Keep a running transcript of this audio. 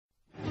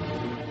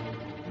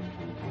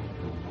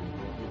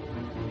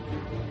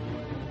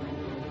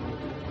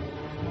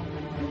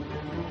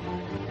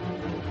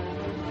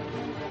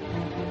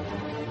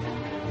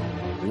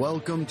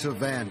Welcome to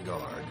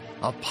Vanguard,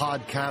 a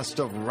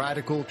podcast of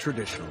radical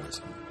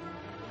traditionalism.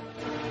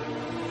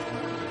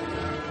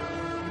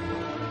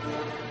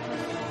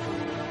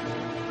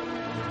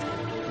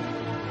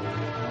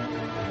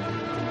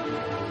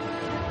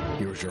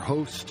 Here's your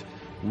host,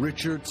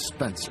 Richard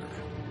Spencer.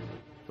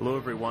 Hello,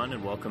 everyone,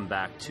 and welcome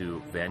back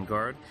to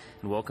Vanguard,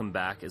 and welcome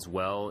back as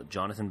well,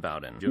 Jonathan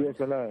Bowden. Yes,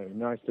 hello.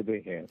 Nice to be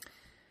here.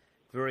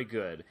 Very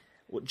good.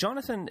 Well,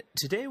 Jonathan,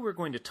 today we're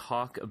going to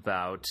talk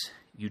about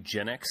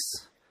eugenics,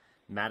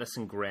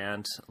 Madison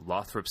Grant,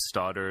 Lothrop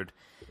Stoddard,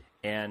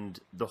 and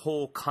the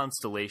whole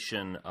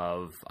constellation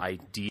of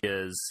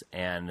ideas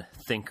and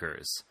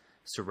thinkers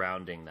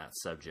surrounding that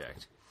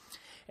subject.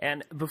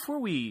 And before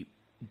we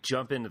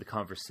jump into the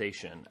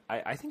conversation,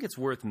 I think it's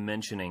worth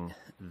mentioning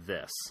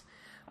this.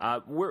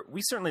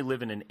 We certainly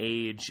live in an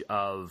age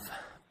of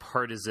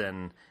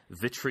partisan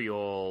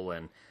vitriol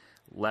and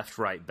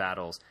left-right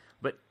battles,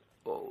 but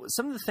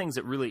some of the things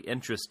that really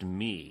interest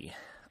me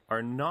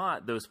are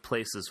not those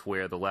places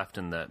where the left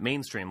and the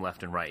mainstream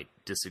left and right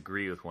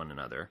disagree with one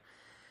another,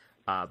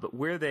 but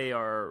where they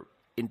are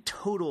in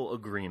total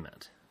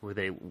agreement, where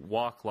they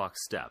walk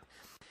lockstep.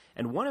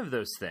 And one of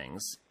those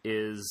things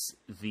is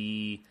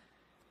the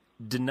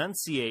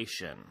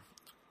denunciation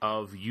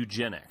of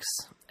eugenics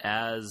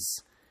as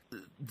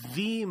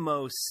the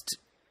most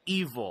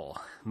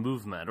evil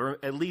movement, or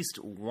at least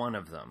one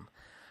of them,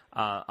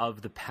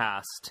 of the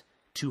past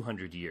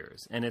 200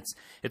 years. And it's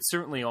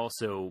certainly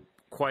also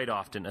quite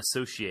often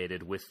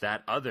associated with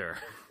that other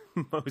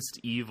most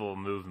evil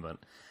movement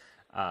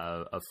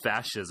of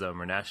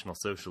fascism or National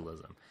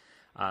Socialism.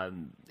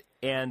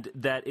 And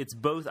that it's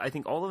both, I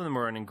think all of them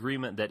are in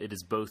agreement that it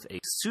is both a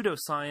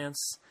pseudoscience,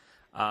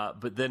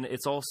 but then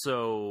it's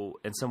also,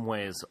 in some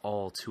ways,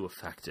 all too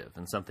effective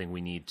and something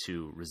we need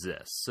to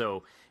resist.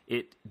 So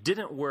it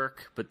didn't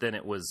work, but then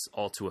it was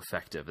all too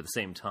effective at the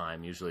same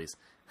time, usually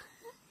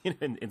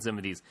in some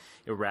of these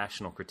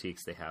irrational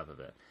critiques they have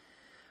of it.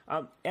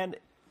 And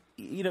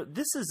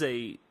this is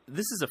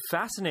a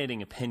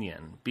fascinating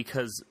opinion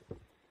because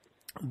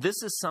this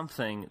is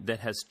something that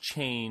has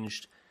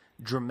changed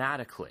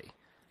dramatically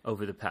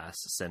over the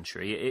past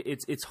century.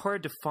 It's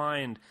hard to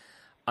find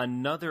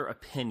another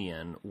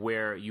opinion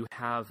where you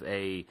have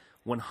a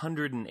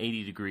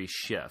 180-degree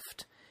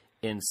shift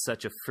in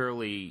such a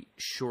fairly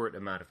short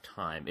amount of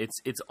time.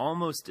 It's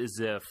almost as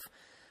if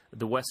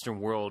the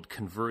Western world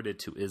converted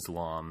to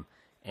Islam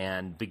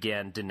and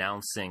began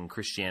denouncing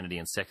Christianity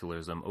and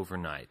secularism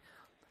overnight.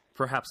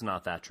 Perhaps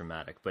not that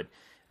dramatic, but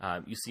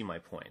you see my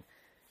point.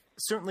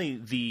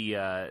 Certainly,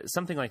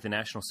 something like the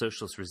National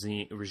Socialist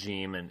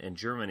regime in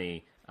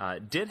Germany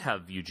did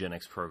have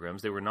eugenics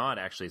programs. They were not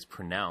actually as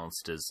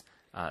pronounced as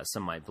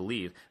some might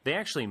believe. They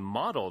actually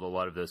modeled a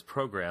lot of those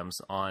programs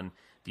on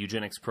the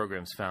eugenics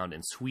programs found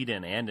in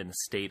Sweden and in the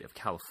state of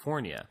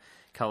California.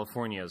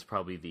 California is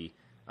probably the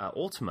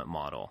ultimate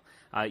model.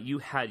 You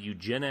had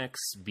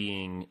eugenics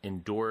being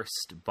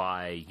endorsed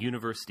by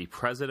university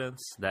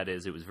presidents. That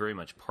is, it was very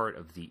much part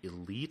of the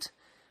elite.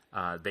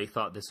 They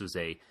thought this was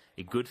a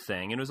good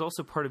thing, and it was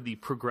also part of the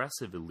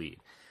progressive elite.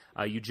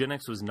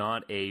 Eugenics was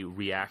not a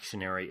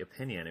reactionary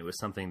opinion. It was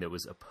something that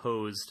was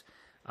opposed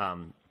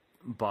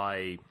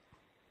by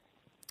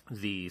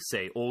the,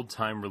 say,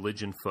 old-time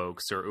religion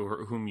folks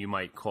or whom you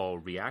might call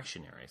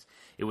reactionaries.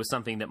 It was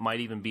something that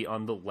might even be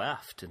on the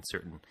left in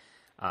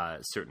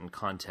certain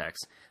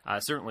contexts.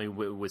 Certainly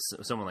with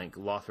someone like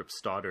Lothrop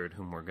Stoddard,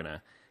 whom we're going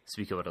to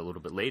speak about a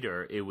little bit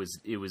later, it was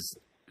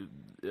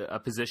a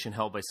position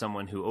held by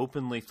someone who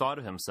openly thought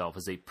of himself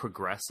as a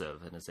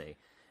progressive and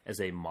as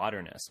a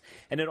modernist.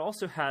 And it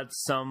also had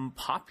some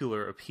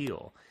popular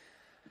appeal.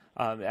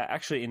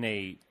 Actually, in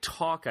a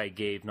talk I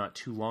gave not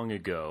too long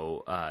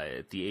ago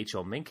at the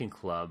H.L. Mencken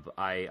Club,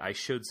 I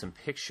showed some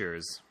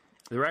pictures.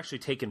 They were actually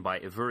taken by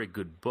a very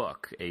good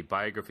book, a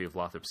biography of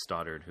Lothrop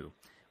Stoddard,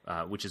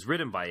 which is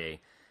written by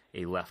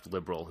a left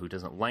liberal who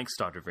doesn't like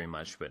Stoddard very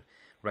much, but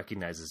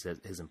recognizes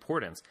his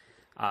importance.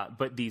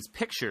 But these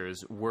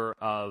pictures were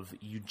of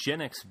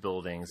eugenics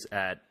buildings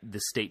at the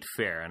state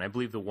fair, and I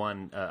believe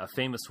a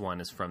famous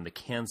one is from the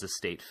Kansas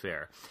State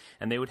Fair.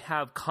 And they would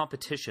have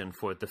competition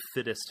for the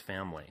fittest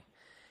family.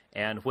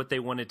 And what they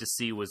wanted to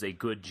see was a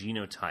good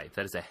genotype,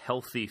 that is a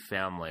healthy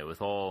family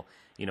with all,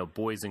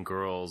 boys and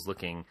girls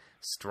looking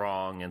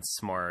strong and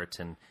smart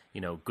and,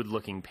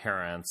 good-looking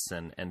parents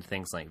and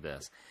things like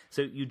this.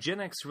 So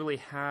eugenics really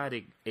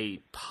had a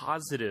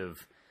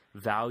positive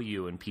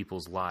value in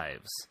people's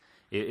lives.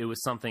 It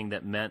was something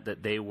that meant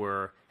that they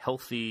were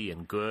healthy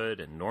and good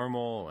and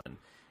normal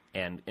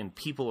and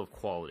people of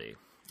quality.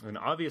 And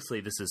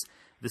obviously this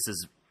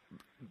has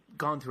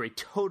gone through a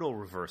total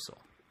reversal.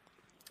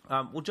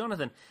 Well,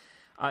 Jonathan,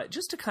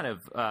 just to kind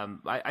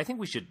of, I think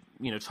we should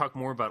talk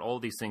more about all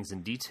these things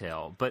in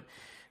detail, but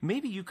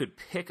maybe you could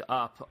pick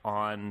up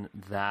on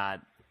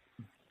that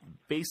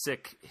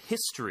basic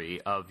history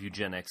of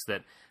eugenics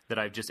that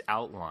I've just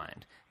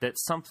outlined, that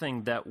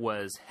something that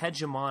was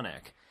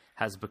hegemonic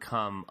has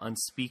become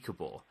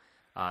unspeakable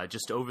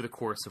just over the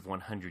course of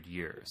 100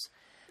 years.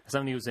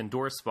 something that was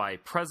endorsed by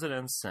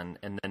presidents and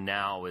then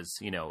now is,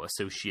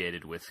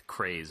 associated with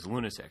crazed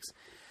lunatics.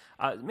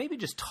 Maybe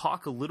just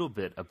talk a little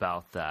bit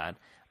about that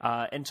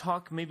and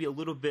talk maybe a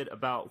little bit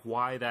about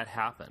why that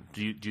happened.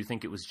 Do you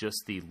think it was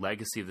just the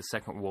legacy of the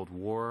Second World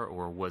War,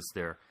 or was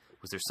there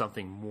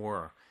something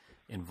more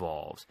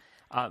involved?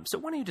 So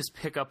why don't you just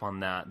pick up on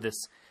that?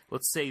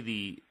 Let's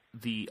say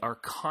our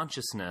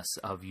consciousness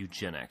of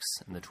eugenics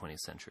in the 20th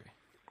century.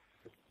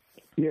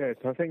 Yes,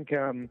 I think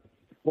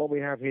what we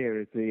have here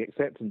is the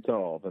acceptance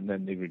of and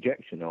then the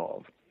rejection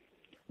of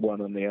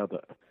one and the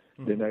other.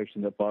 Mm-hmm. The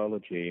notion that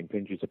biology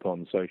impinges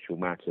upon social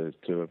matters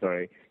to a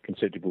very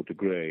considerable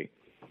degree.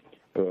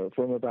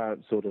 From about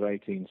sort of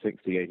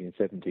 1860,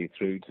 1870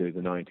 through to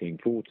the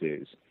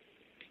 1940s,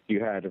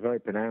 you had a very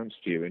pronounced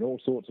view in all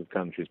sorts of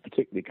countries,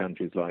 particularly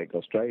countries like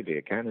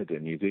Australia, Canada,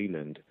 New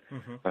Zealand,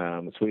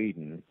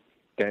 Sweden,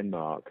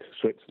 Denmark,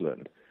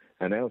 Switzerland,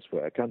 and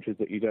elsewhere, countries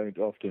that you don't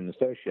often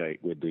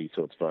associate with these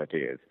sorts of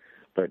ideas.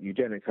 But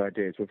eugenics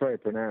ideas were very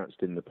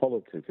pronounced in the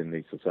politics in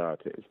these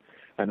societies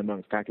and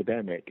amongst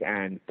academic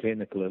and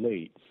clinical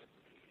elites.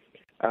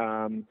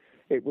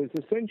 It was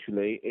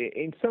essentially,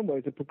 in some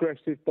ways, a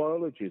progressive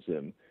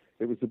biologism.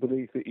 It was the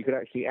belief that you could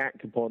actually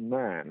act upon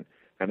man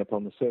and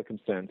upon the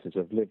circumstances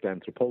of lived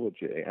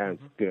anthropology as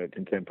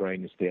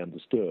contemporaneously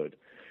understood,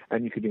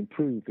 and you could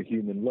improve the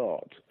human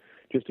lot,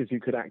 just as you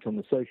could act on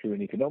the social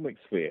and economic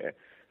sphere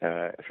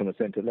from a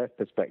centre-left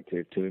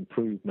perspective to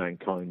improve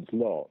mankind's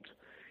lot.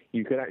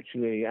 You could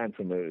actually, and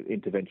from an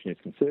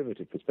interventionist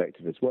conservative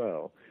perspective as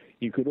well,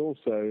 you could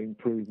also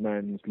improve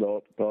man's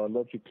lot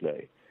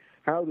biologically.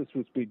 How this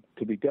was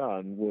to be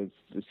done was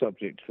the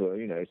subject for,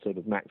 sort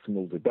of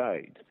maximal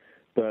debate.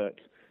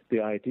 But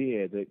the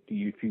idea that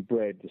if you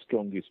bred the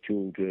strongest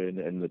children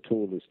and the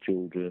tallest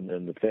children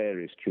and the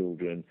fairest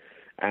children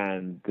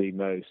and the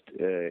most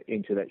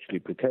intellectually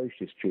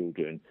precocious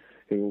children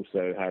who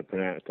also had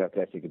pronounced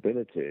athletic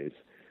abilities,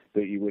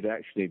 that you would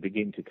actually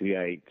begin to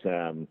create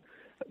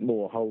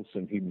more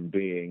wholesome human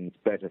beings,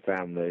 better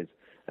families,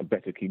 and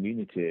better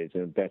communities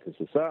and better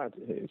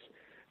societies.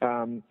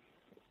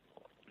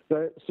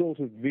 That sort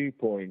of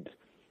viewpoint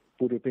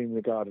would have been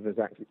regarded as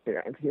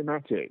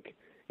axiomatic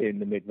in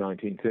the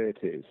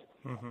mid-1930s.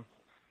 Mm-hmm.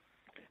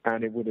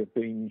 And it would have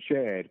been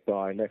shared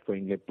by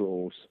left-wing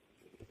liberals,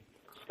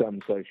 some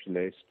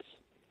socialists,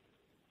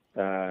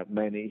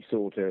 many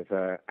sort of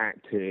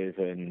active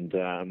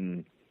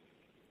and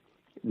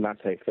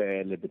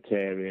laissez-faire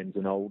libertarians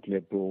and old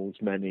liberals,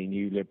 many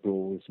new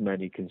liberals,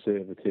 many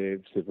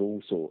conservatives of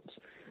all sorts.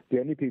 The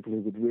only people who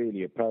would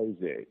really oppose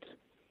it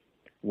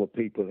were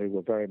people who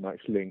were very much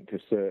linked to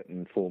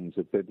certain forms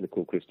of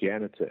biblical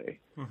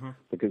Christianity,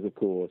 because, of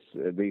course,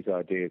 these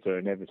ideas are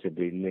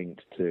inevitably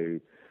linked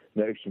to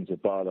notions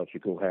of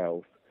biological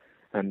health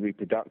and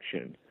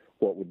reproduction,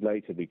 what would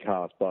later be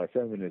cast by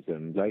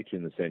feminism, later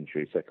in the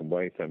century,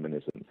 second-wave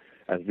feminism,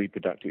 as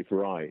reproductive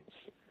rights,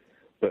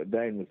 but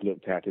then was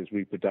looked at as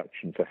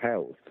reproduction for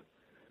health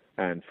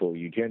and for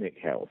eugenic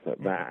health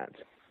at that.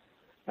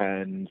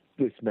 And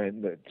this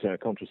meant that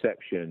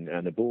contraception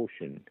and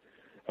abortion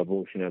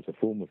as a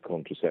form of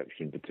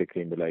contraception,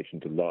 particularly in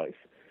relation to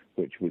life,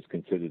 which was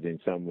considered in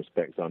some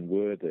respects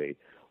unworthy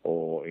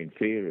or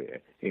inferior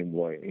in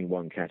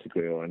one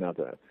category or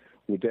another,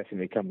 would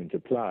definitely come into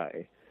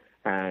play.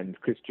 And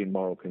Christian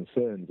moral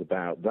concerns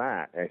about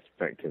that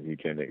aspect of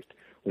eugenics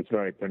was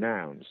very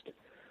pronounced.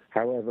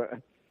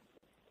 However,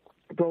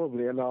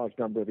 probably a large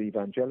number of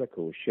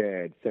evangelicals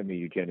shared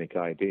semi-eugenic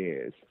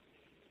ideas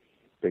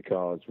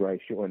because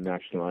racial and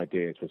national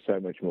ideas were so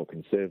much more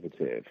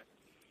conservative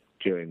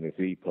during this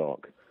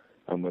epoch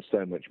and were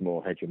so much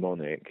more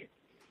hegemonic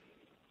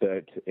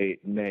that it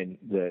meant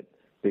that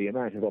the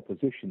amount of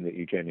opposition that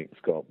eugenics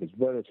got was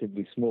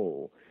relatively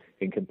small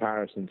in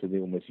comparison to the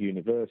almost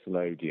universal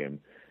odium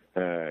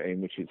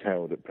in which it's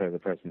held at the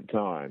present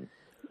time.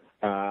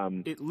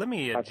 Let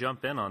me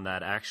jump in on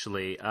that,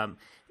 actually. One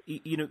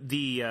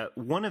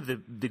of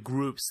the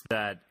groups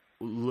that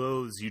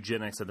loathes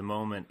eugenics at the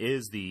moment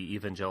is the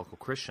evangelical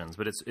Christians,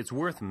 but it's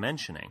worth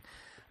mentioning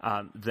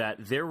that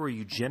there were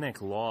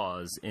eugenic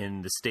laws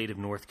in the state of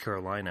North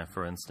Carolina,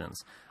 for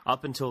instance,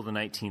 up until the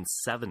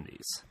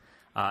 1970s.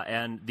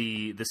 And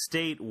the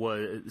state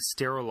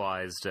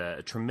sterilized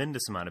a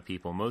tremendous amount of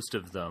people, most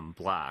of them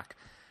black,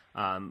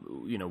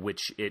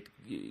 which it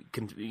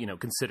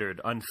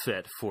considered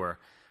unfit for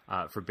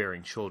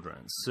bearing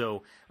children.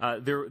 So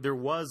there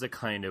was a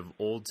kind of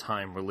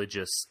old-time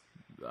religious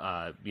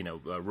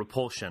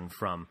repulsion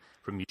from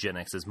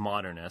eugenics as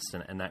modernist,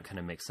 and that kind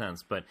of makes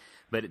sense. But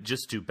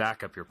just to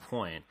back up your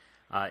point,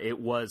 it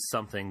was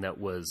something that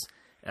was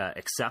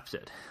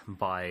accepted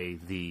by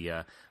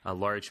the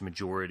large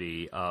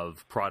majority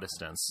of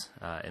Protestants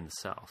in the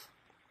South.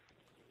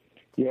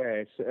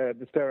 Yes,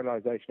 the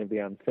sterilization of the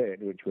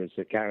unfit, which was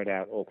carried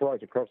out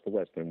right across the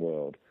Western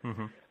world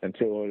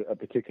until a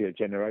particular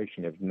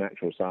generation of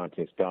natural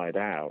scientists died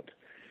out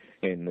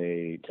in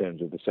the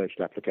terms of the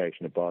social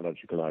application of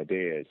biological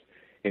ideas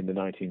in the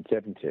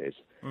 1970s.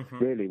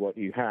 Really what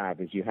you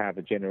have is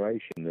a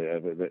generation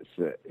that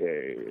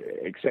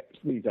accepts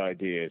these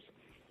ideas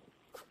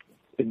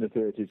in the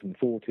 30s and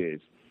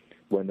 40s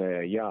when they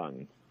are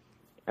young,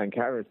 and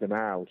carries them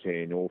out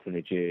in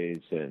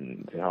orphanages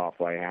and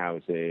halfway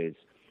houses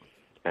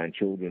and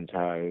children's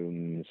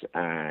homes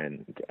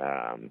and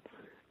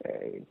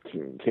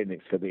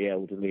clinics for the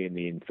elderly and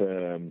the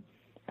infirm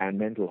and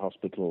mental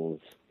hospitals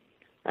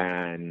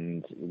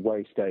and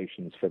way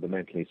stations for the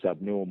mentally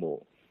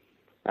subnormal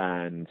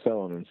and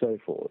so on and so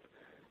forth,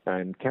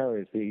 and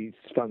carries these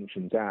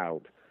functions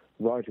out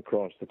right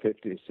across the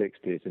 50s,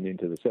 60s and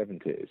into the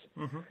 70s.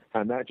 Mm-hmm.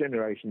 And that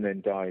generation then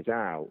dies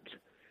out,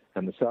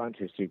 and the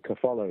scientists who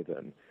follow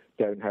them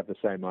don't have the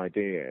same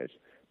ideas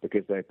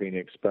because they've been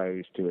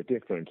exposed to a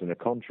different and a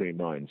contrary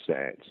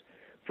mindset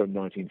from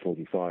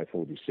 1945,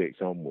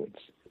 46 onwards.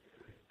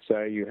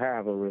 So you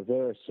have a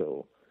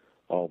reversal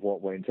of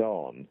what went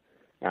on,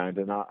 and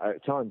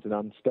at times an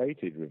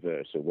unstated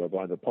reversal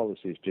whereby the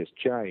policies just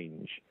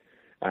change,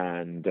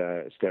 and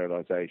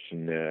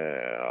sterilization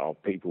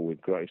of people with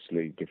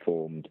grossly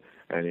deformed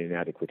and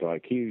inadequate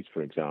IQs,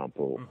 for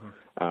example,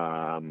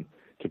 mm-hmm.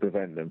 To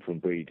prevent them from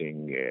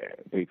breeding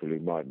people who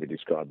might be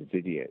described as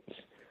idiots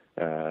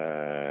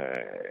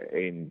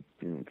in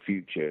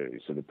future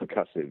sort of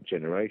percussive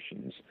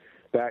generations.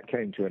 That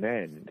came to an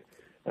end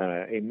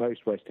in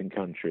most Western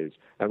countries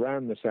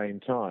around the same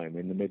time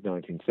in the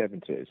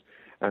mid-1970s,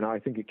 and I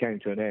think it came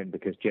to an end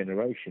because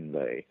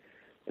generationally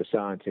the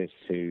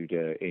scientists who'd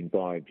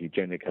imbibed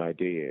eugenic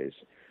ideas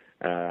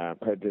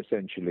had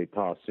essentially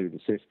passed through the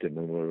system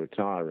and were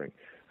retiring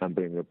and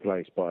being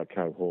replaced by a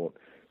cohort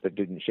that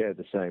didn't share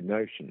the same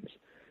notions.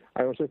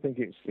 I also think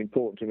it's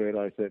important to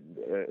realize that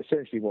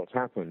essentially what's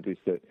happened is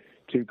that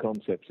two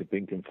concepts have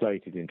been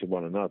conflated into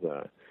one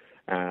another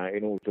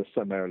in order to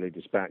summarily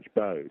dispatch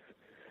both.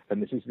 And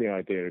this is the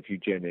idea of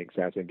eugenics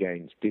as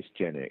against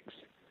dysgenics.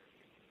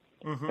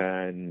 Mm-hmm.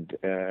 And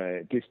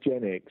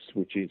dysgenics,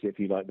 which is, if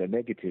you like, the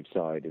negative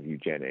side of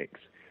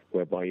eugenics,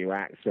 whereby you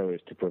act so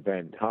as to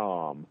prevent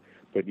harm,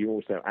 but you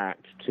also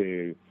act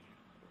to,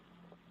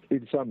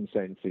 in some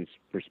senses,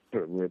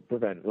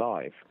 prevent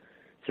life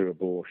through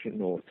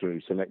abortion or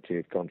through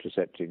selective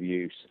contraceptive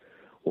use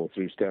or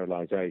through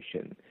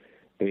sterilization.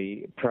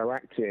 The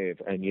proactive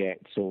and yet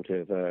sort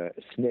of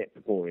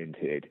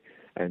SNP-oriented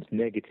and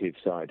negative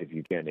side of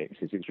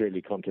eugenics is its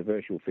really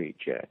controversial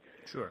feature.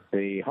 Sure.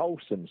 The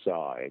wholesome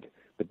side,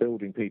 the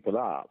building people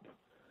up,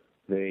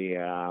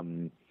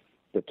 the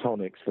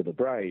tonics for the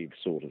brave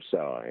sort of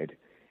side,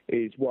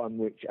 is one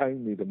which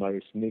only the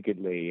most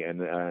niggardly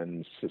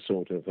and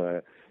sort of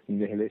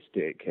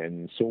nihilistic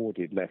and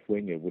sordid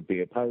left-winger would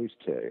be opposed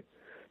to,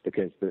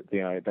 because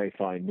they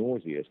find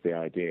nauseous the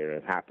idea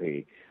of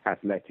happy,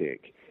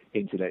 athletic,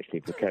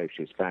 intellectually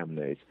precocious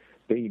families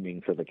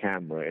beaming for the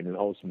camera in an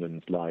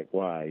Osmonds-like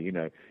way. You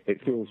know,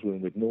 it fills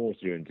one with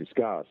nausea and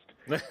disgust.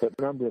 But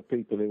the number of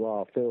people who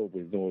are filled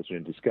with nausea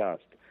and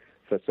disgust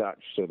for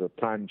such sort of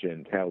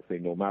plangent, healthy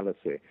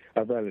normality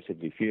are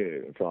relatively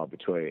few and far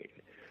between,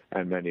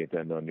 and many of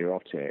them are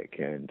neurotic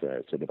and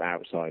sort of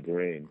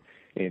outsider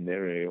in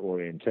their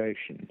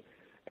orientation.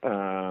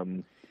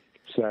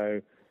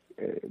 So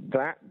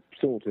that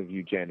sort of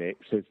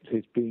eugenics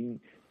has been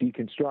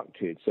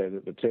deconstructed so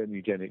that the term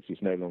eugenics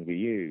is no longer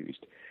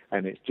used,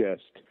 and it's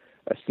just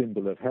a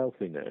symbol of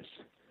healthiness.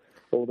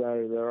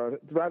 Although there are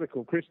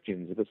radical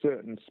Christians of a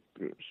certain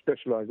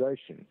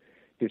specialization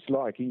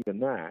dislike even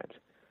that.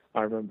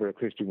 I remember a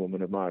Christian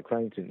woman of my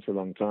acquaintance a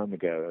long time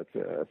ago,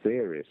 a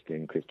theorist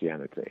in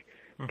Christianity,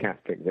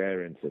 Catholic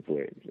variant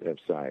of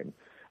same,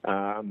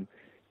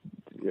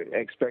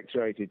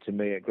 expectorated to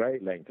me at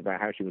great length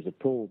about how she was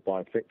appalled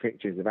by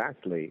pictures of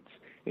athletes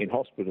in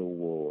hospital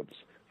wards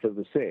for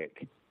the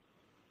sick.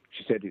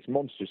 She said it's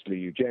monstrously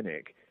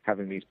eugenic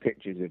having these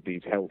pictures of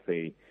these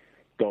healthy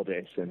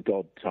goddess and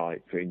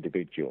god-type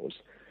individuals,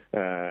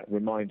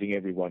 reminding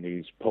everyone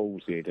who's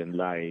palsied and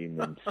lame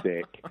and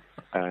sick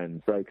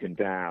and broken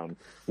down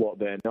what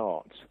they're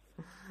not.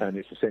 And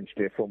it's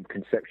essentially a form of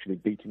conceptually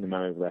beating them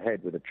over the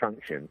head with a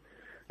truncheon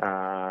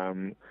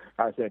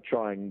as they're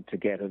trying to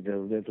get a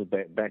little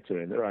bit better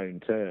in their own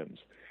terms.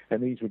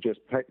 And these were just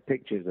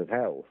pictures of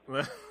health.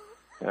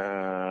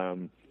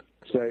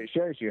 So it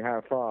shows you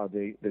how far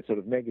the sort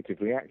of negative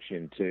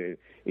reaction to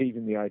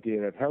even the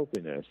idea of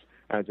healthiness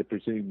as a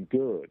presumed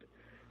good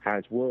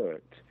has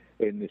worked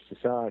in this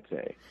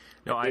society.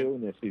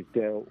 Illness is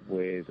dealt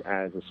with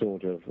as a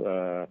sort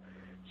of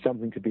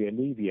something to be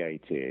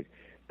alleviated,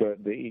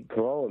 but the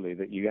corollary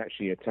that you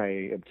actually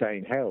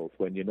obtain health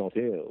when you're not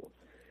ill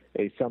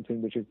is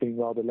something which has been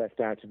rather left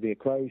out of the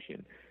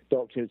equation.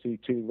 Doctors who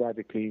too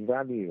radically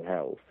value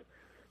health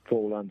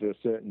fall under a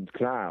certain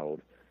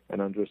cloud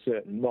and under a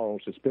certain moral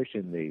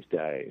suspicion these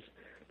days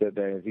that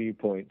their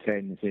viewpoint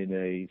tends in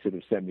a sort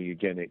of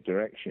semi-eugenic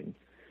direction.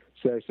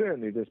 So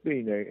certainly there's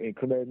been an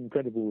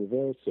incredible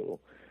reversal.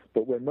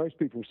 But when most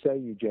people say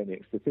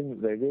eugenics, the thing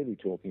that they're really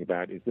talking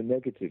about is the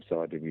negative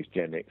side of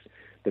eugenics,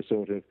 the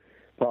sort of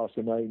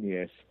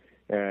parsimonious,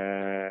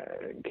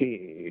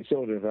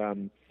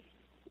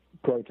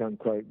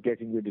 quote-unquote,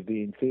 getting rid of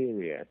the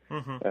inferior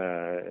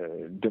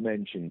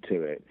dimension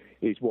to it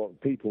is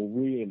what people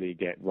really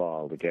get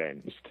riled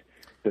against.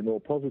 the more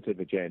positive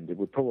agenda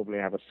would probably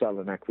have a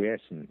sullen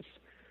acquiescence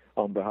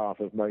on behalf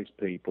of most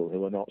people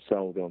who are not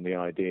sold on the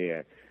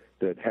idea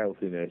that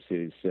healthiness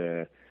is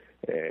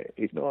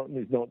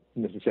not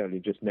necessarily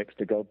just next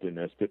to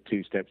godliness, but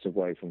 2 steps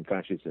away from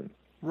fascism.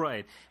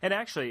 Right. And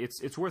actually,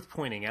 it's worth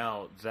pointing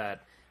out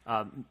that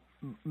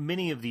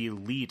many of the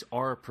elite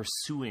are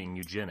pursuing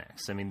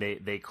eugenics. I mean,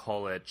 they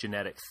call it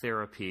genetic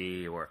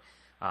therapy, or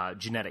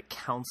genetic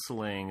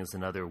counseling is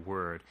another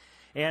word.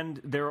 And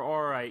there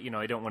are, I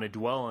don't want to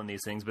dwell on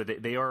these things, but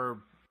they are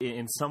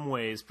in some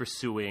ways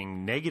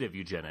pursuing negative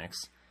eugenics,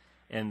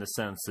 in the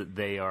sense that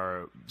they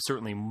are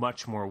certainly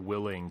much more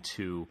willing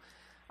to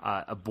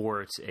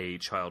abort a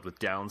child with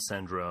Down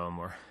syndrome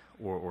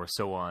or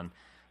so on.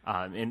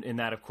 And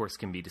that, of course,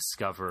 can be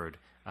discovered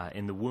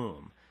in the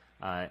womb.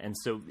 And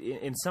so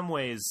in some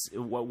ways,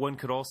 one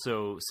could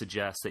also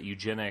suggest that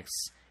eugenics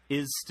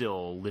is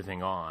still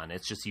living on.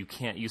 It's just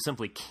you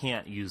simply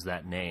can't use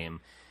that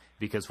name,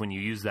 because when you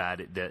use that,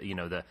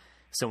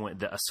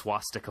 a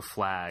swastika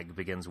flag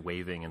begins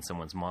waving in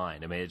someone's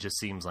mind. I mean, it just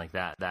seems like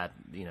that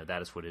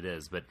is what it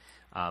is. But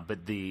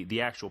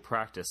the actual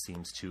practice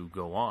seems to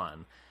go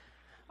on.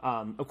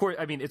 Of course,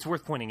 I mean, it's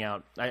worth pointing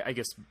out, I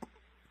guess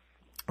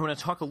I want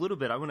to talk a little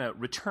bit. I want to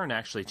return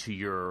actually to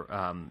your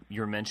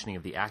mentioning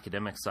of the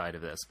academic side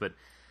of this. But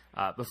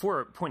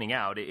before pointing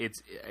out,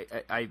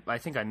 I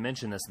think I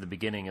mentioned this at the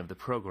beginning of the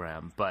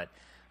program, but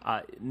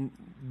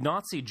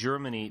Nazi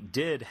Germany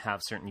did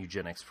have certain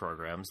eugenics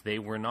programs. They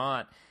were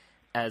not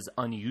as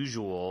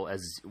unusual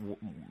as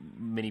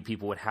many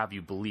people would have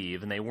you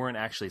believe, and they weren't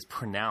actually as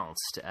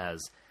pronounced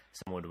as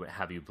someone would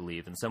have you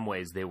believe. In some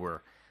ways, they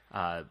were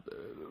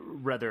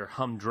rather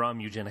humdrum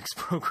eugenics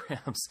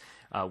programs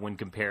when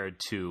compared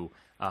to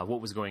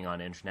what was going on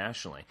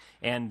internationally.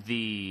 And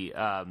the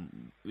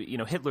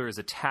Hitler's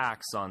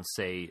attacks on,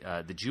 say,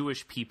 the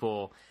Jewish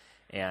people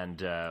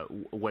and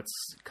what's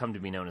come to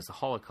be known as the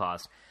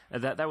Holocaust,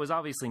 that was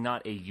obviously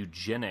not a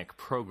eugenic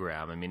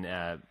program. I mean,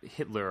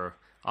 Hitler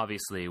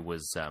obviously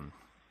was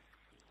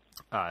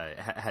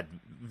had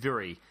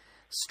very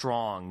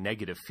strong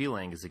negative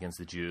feelings against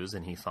the Jews,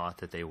 and he thought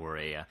that they were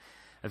a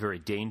very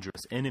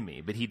dangerous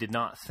enemy, but he did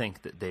not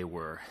think that they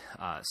were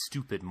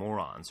stupid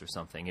morons or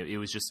something. It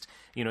was just,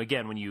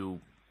 again, when you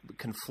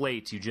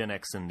conflate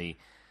eugenics and the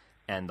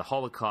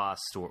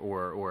Holocaust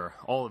or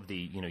all of the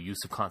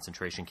use of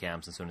concentration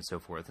camps and so on and so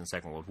forth in the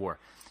Second World War,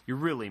 you're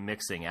really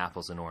mixing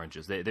apples and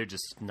oranges. They're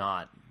just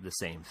not the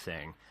same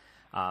thing.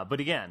 But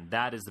again,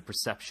 that is the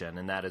perception,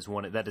 and that is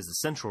the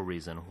central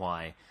reason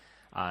why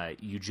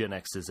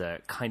eugenics is a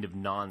kind of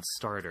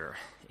non-starter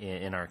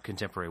in our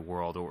contemporary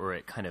world, or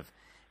it kind of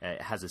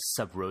has a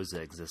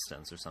sub-rosa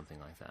existence or something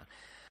like that.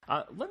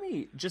 Let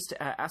me just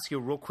ask you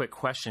a real quick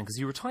question, because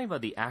you were talking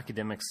about the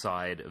academic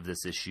side of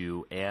this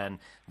issue and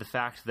the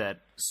fact that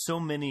so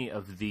many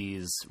of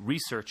these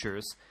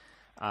researchers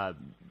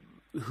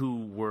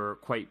who were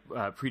quite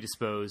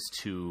predisposed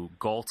to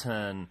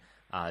Galton,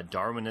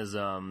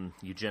 Darwinism,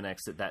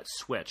 eugenics, that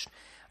switched.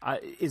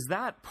 Is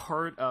that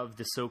part of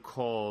the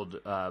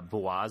so-called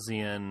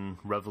Boasian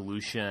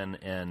revolution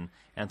in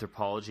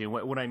anthropology? And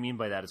what I mean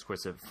by that is, of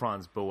course,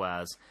 Franz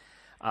Boas.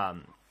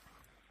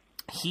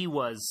 He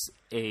was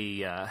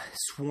a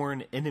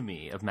sworn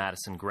enemy of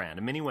Madison Grant.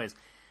 In many ways,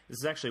 this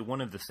is actually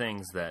one of the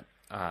things that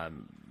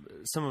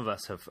some of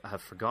us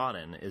have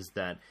forgotten, is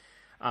that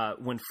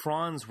when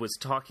Franz was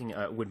talking,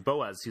 when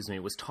Boas,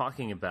 was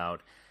talking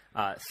about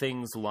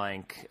things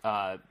like,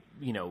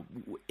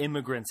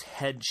 immigrants'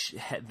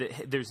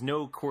 there's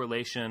no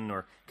correlation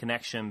or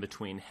connection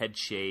between head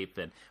shape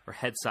or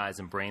head size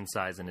and brain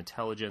size and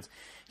intelligence.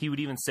 He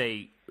would even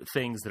say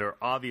things that are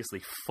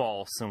obviously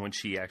false, in which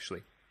he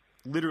actually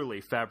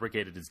literally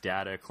fabricated his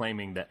data,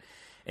 claiming that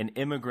an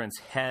immigrant's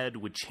head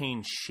would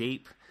change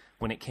shape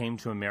when it came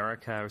to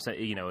America, or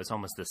it's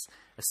almost this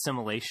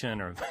assimilation,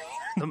 or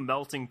the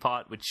melting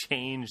pot would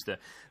change the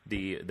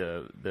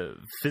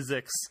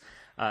physics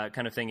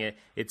kind of thing.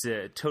 It's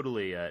a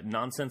totally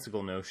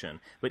nonsensical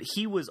notion. But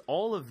he was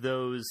all of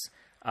those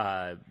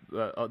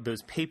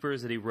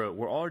papers that he wrote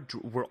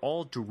were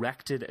all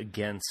directed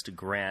against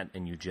Grant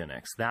and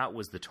eugenics. That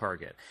was the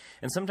target,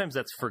 and sometimes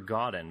that's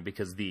forgotten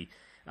because the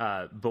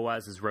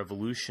Boas's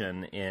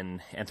revolution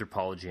in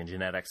anthropology and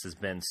genetics has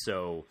been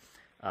so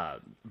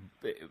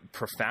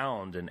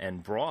profound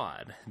and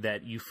broad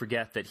that you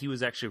forget that he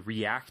was actually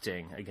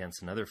reacting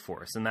against another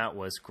force, and that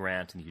was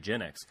Grant and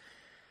eugenics,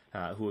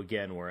 who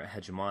again were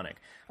hegemonic.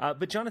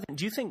 But Jonathan,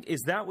 do you think,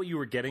 is that what you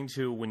were getting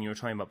to when you were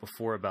talking about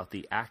before about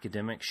the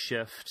academic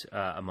shift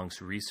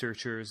amongst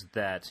researchers,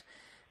 that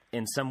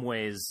in some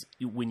ways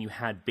when you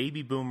had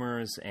baby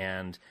boomers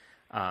and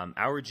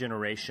our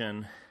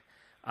generation,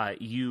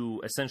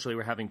 you essentially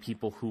were having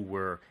people who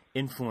were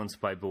influenced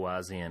by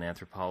Boasian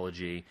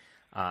anthropology.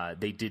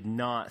 They did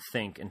not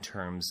think in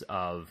terms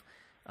of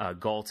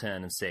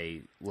Galton and,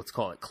 say, let's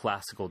call it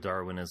classical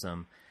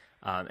Darwinism,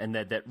 and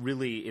that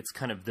really it's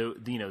kind of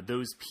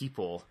those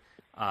people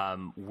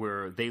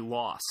they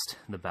lost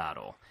the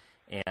battle,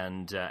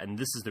 and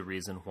this is the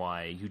reason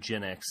why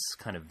eugenics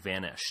kind of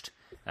vanished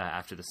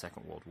after the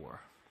Second World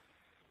War.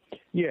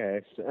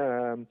 Yes,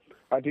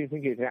 I do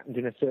think it happened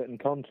in a certain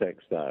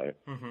context, though.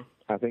 Mm-hmm.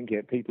 I think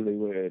people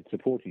who had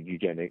supported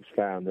eugenics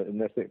found that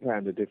unless they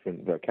found a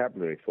different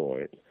vocabulary for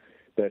it,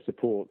 their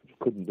support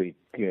couldn't be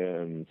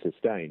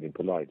sustained in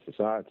polite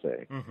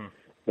society. Mm-hmm.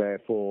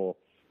 Therefore,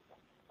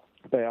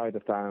 they either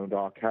found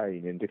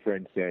arcane and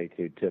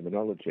differentiated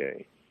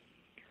terminology,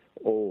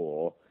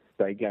 or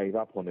they gave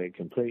up on it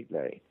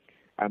completely.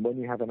 And when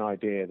you have an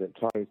idea that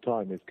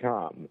time has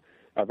come,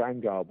 a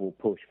vanguard will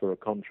push for a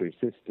contrary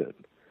system.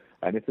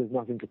 And if there's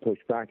nothing to push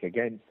back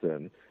against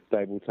them,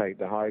 they will take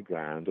the high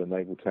ground and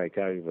they will take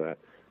over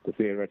the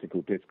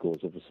theoretical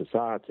discourse of a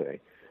society.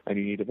 And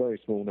you need a very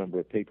small number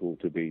of people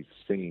to be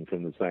singing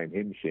from the same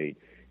hymn sheet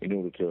in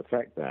order to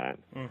affect that.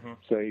 Mm-hmm.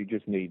 So you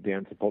just need the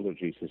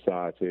anthropology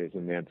societies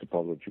and the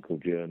anthropological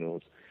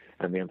journals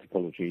and the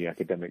anthropology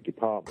academic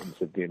departments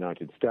of the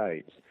United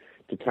States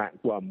to tack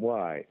one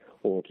way,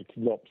 or to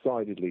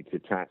lopsidedly to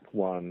tack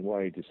one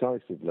way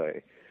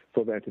decisively,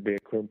 for there to be a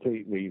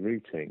complete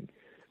rerouting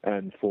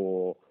and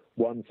for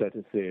one set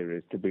of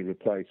theories to be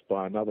replaced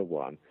by another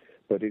one.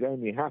 But it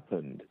only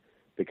happened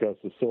because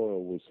the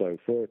soil was so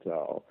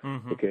fertile,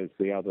 mm-hmm. because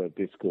the other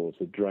discourse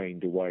had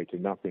drained away to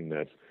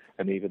nothingness,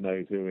 and even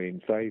those who were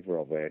in favour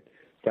of it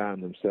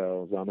found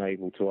themselves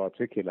unable to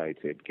articulate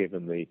it,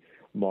 given the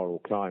moral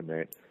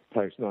climate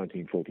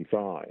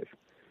post-1945.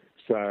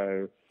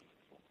 So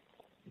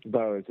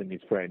Bowers and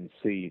his friends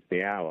seized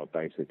the hour,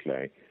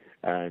 basically,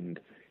 and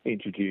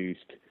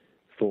introduced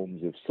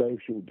forms of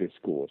social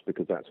discourse,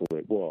 because that's all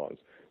it was,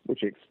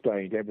 which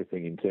explained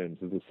everything in terms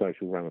of the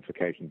social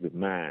ramifications of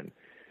man.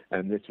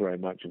 And this very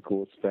much, of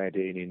course, fed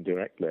in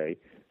indirectly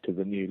to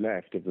the new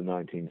left of the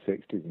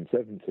 1960s and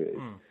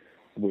 70s,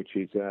 which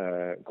is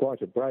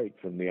quite a break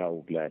from the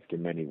old left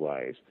in many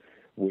ways,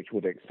 which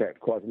would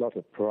accept quite a lot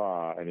of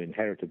prior and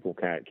inheritable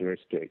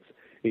characteristics,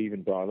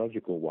 even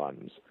biological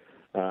ones.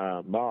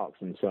 Marx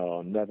and so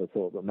on never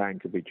thought that man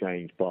could be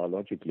changed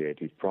biologically at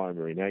his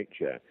primary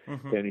nature.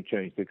 Mm-hmm. The only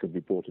change that could be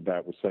brought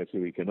about was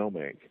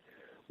socioeconomic,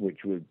 which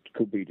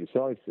could be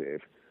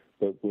decisive,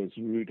 but was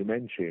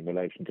rudimentary in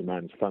relation to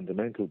man's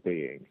fundamental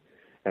being.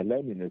 And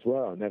Lenin as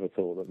well never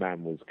thought that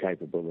man was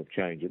capable of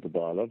change at the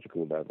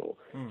biological level.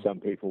 Some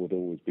people would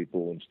always be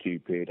born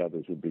stupid,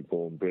 others would be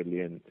born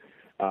brilliant.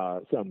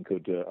 Some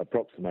could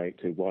approximate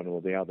to one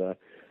or the other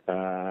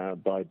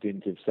by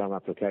dint of some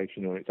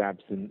application or its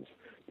absence.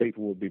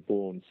 People would be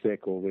born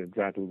sick or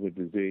riddled with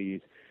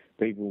disease.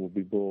 People would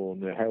be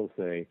born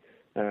healthy.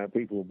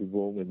 People would be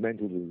born with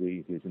mental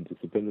diseases and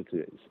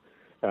disabilities.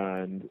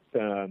 And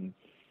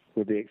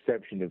with the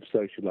exception of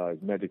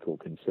socialized medical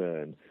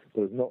concern,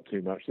 there was not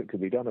too much that could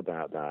be done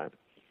about that.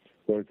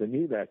 Whereas the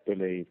New Left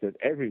believed that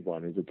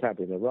everyone is a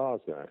tabula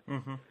rasa,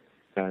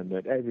 and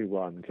that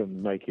everyone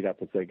can make it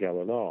up as they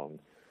go along,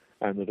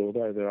 and that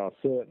although there are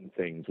certain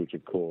things which,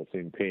 of course,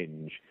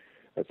 impinge,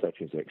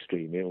 such as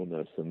extreme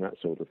illness and that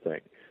sort of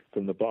thing,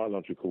 from the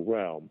biological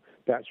realm,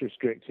 that's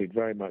restricted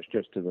very much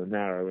just to the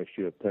narrow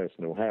issue of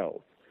personal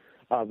health.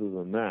 Other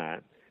than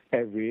that,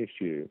 every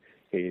issue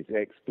is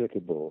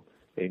explicable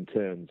in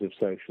terms of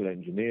social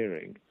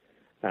engineering,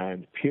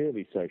 and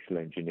purely social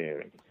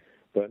engineering,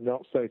 but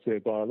not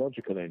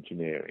socio-biological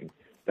engineering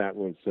that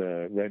was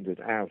rendered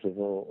out of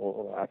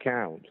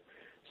account.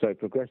 So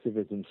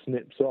progressivism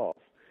snips off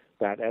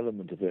that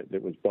element of it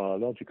that was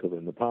biological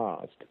in the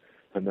past,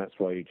 and that's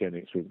why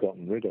eugenics was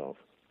gotten rid of.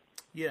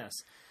 Yes.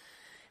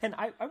 And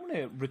I want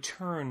to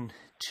return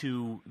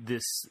to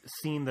this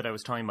theme that I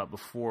was talking about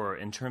before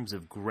in terms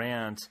of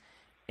Grant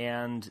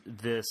and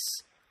this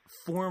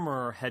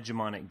former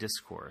hegemonic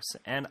discourse.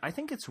 And I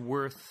think it's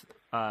worth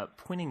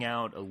pointing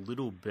out a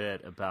little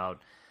bit about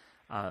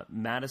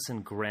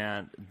Madison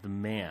Grant, the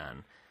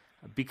man,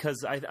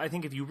 because I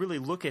think if you really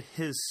look at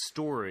his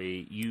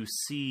story, you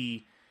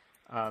see,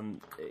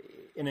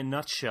 in a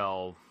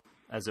nutshell,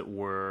 as it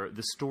were,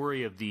 the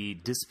story of the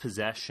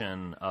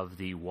dispossession of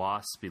the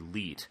WASP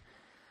elite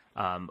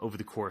over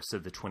the course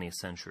of the 20th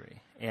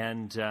century.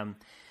 And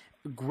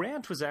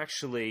Grant was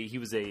actually, he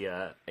was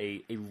a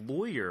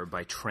lawyer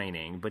by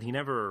training, but he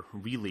never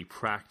really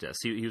practiced.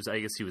 He was, I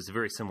guess he was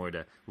very similar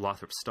to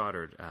Lothrop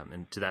Stoddard,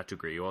 and to that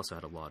degree, he also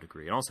had a law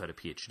degree, and also had a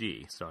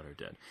PhD, Stoddard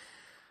did.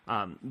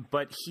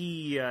 But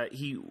he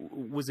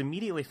was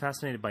immediately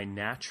fascinated by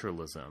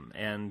naturalism,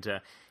 and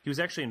he was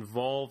actually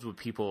involved with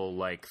people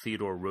like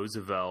Theodore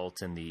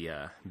Roosevelt and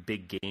the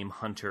Big Game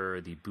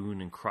Hunter, the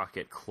Boone and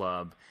Crockett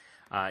Club.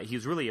 He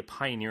was really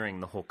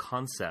pioneering the whole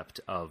concept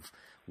of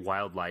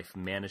wildlife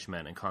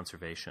management and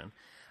conservation.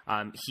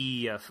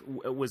 He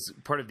was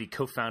part of the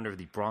co-founder of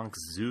the Bronx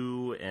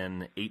Zoo in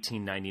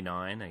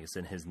 1899, I guess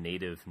in his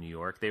native New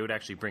York. They would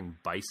actually bring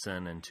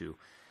bison into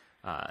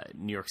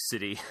New York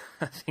City,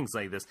 things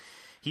like this.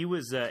 He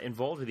was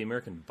involved with the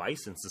American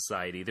Bison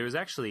Society. There was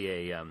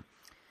actually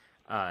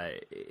there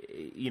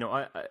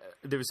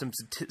was some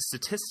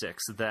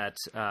statistics that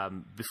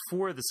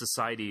before the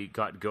society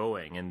got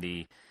going and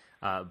the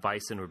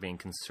bison were being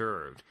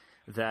conserved,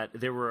 that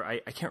there were, I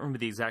can't remember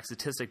the exact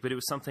statistic, but it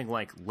was something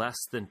like less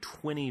than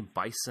 20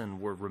 bison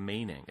were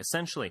remaining.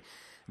 Essentially,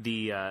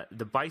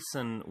 the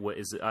bison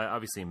is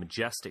obviously a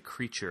majestic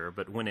creature,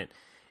 but when it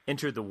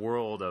entered the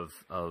world of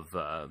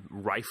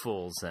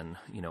rifles and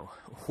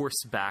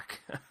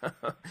horseback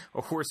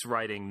or horse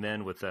riding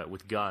men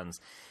with guns,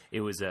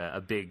 it was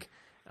a big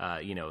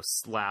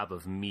slab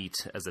of meat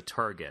as a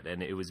target,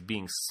 and it was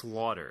being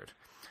slaughtered.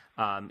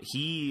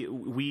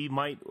 We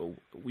might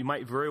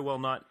very well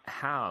not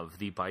have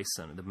the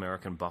bison, the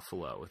American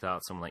buffalo,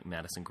 without someone like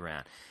Madison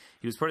Grant.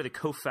 He was part of the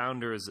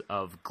co-founders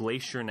of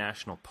Glacier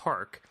National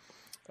Park,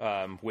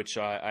 which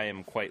I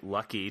am quite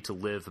lucky to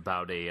live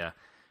about a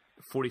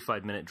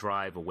 45-minute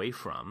drive away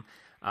from.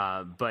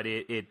 But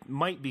it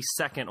might be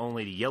second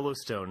only to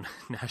Yellowstone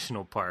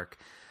National Park,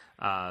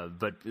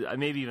 but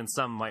maybe even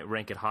some might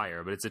rank it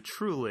higher. But it's a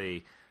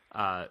truly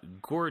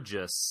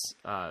gorgeous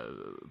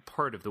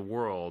part of the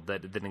world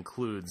that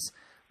includes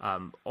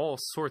all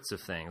sorts of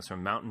things,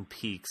 from mountain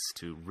peaks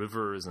to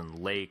rivers and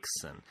lakes,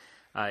 and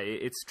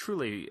it's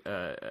truly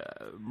a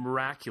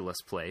miraculous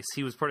place.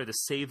 He was part of the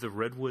Save the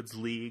Redwoods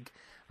League.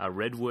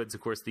 Redwoods, of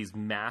course, these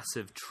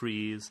massive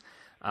trees,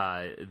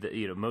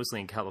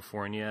 mostly in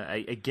California.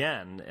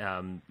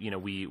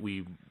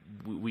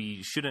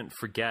 We shouldn't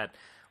forget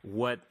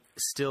what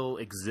still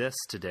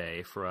exists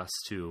today for us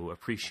to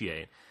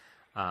appreciate.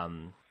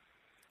 And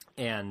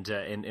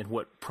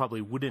what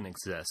probably wouldn't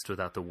exist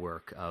without the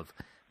work of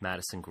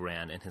Madison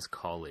Grant and his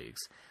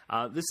colleagues.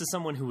 This is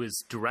someone who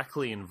is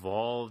directly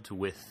involved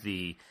with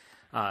the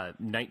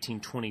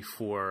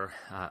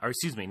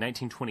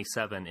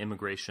 1927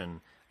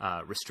 Immigration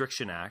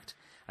Restriction Act.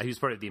 He was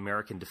part of the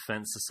American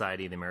Defense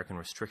Society, the American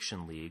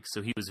Restriction League.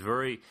 So he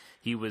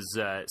was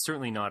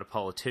certainly not a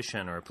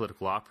politician or a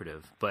political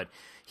operative, but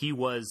he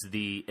was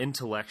the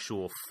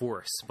intellectual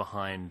force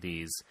behind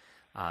these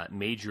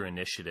major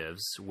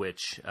initiatives,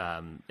 which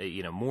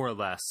more or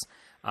less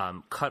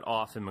cut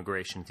off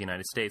immigration to the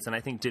United States, and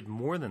I think did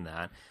more than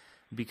that,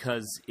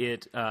 because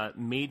it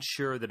made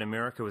sure that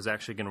America was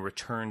actually going to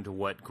return to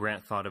what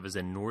Grant thought of as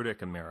a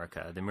Nordic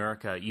America, the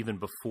America even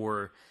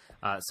before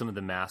some of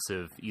the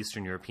massive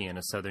Eastern European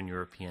and Southern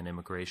European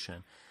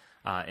immigration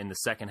in the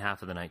second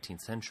half of the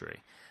 19th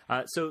century.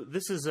 So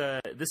this is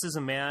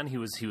a man. He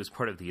was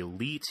part of the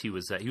elite. He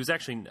was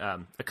actually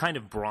a kind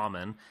of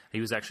Brahmin.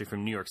 He was actually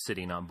from New York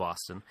City, not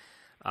Boston.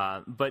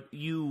 But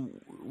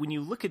when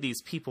you look at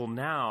these people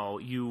now,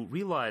 you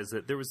realize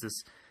that there was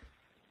this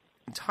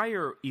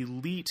entire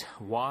elite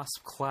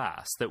WASP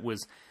class that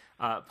was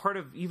part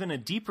of even a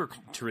deeper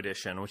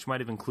tradition, which might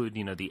have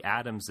included the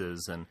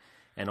Adamses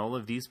and all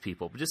of these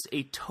people, but just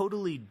a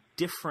totally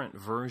different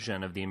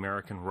version of the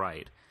American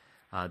right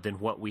than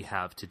what we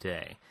have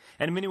today.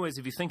 And in many ways,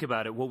 if you think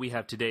about it, what we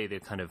have today, the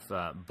kind of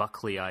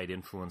Buckleyite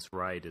influenced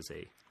right, is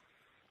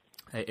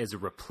a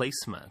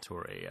replacement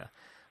or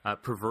a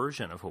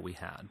perversion of what we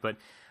had. But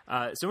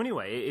so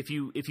anyway, if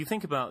you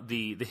think about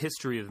the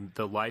history of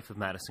the life of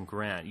Madison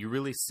Grant, you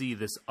really see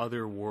this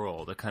other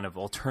world, a kind of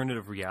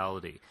alternative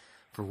reality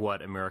for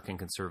what American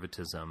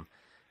conservatism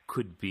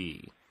could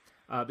be.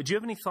 But do you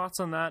have any thoughts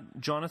on that,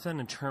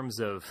 Jonathan, in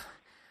terms of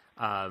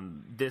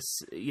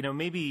this?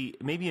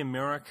 Maybe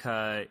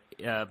America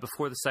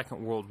before the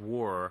Second World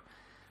War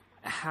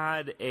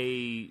had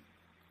a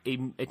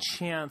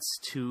chance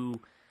to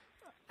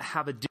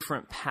have a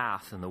different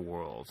path in the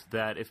world.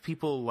 That if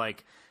people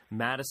like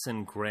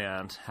Madison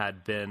Grant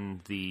had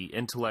been the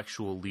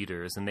intellectual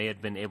leaders and they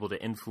had been able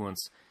to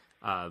influence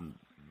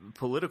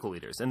political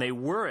leaders, and they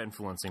were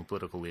influencing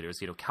political leaders.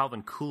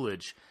 Calvin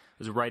Coolidge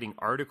was writing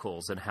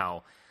articles on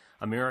how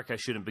America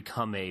shouldn't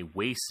become a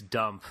waste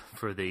dump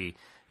for the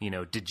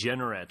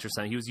degenerate or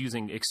something. He was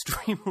using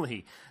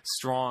extremely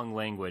strong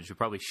language, would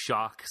probably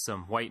shock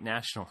some white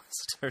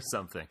nationalists or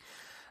something.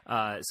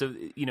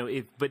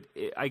 But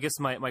I guess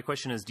my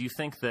question is, do you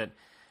think that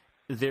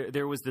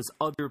there was this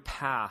other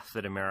path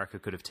that America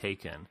could have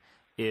taken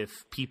if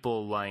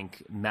people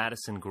like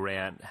Madison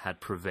Grant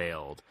had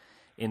prevailed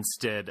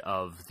instead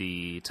of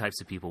the types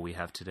of people we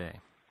have today?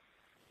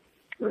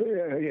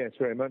 Yes,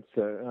 very much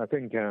so. I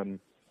think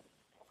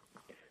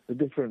the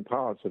different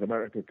paths that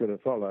America could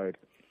have followed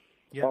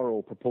are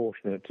all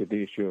proportionate to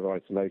the issue of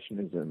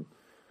isolationism.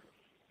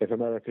 If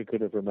America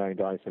could have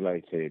remained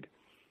isolated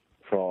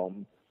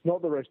from,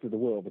 not the rest of the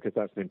world, because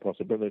that's an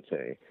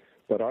impossibility,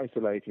 but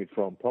isolated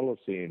from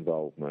policy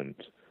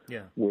involvement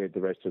with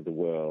the rest of the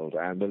world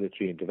and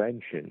military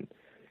intervention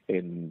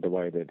in the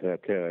way that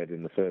occurred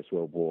in the First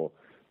World War,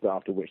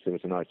 after which there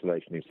was an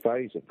isolationist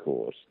phase, of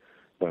course,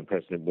 when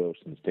President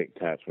Wilson's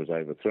diktat was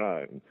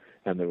overthrown,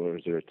 and there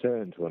was a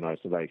return to an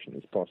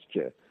isolationist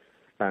posture.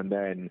 And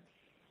then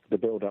the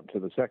build-up to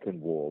the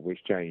Second War,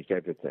 which changed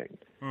everything,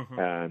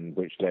 and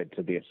which led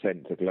to the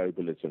ascent to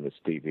globalism, as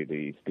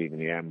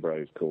Stephen E.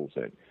 Ambrose calls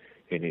it,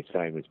 in his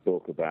famous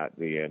book about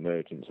the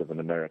emergence of an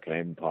American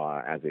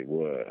empire, as it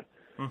were,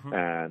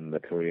 and the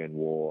Korean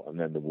War, and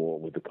then the war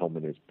with the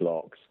communist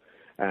blocs,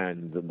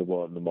 and the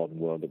modern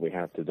world that we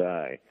have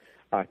today.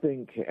 I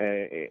think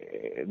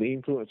the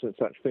influence that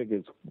such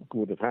figures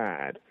would have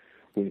had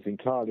was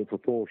entirely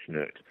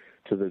proportionate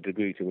to the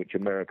degree to which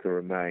America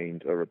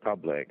remained a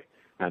republic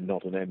and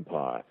not an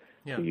empire,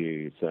 to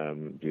use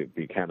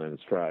Buchanan's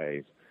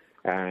phrase.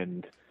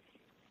 And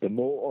the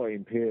more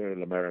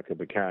imperial America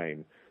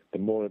became, the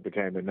more it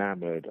became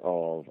enamored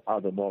of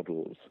other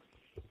models,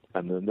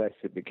 and the less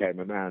it became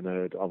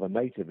enamored of a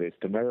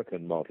nativist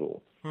American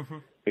model. Mm-hmm.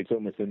 It's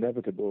almost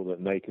inevitable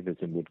that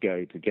nativism would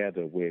go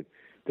together with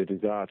the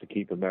desire to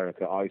keep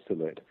America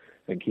isolate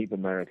and keep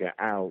America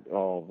out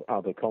of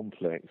other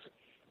conflicts,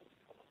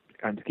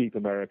 and to keep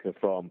America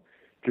from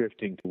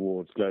drifting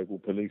towards global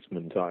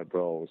policeman-type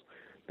roles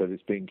that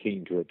it's been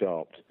keen to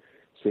adopt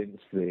since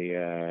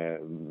the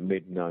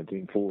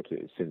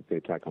mid-1940s, since the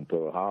attack on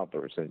Pearl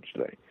Harbor,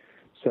 essentially.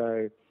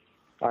 So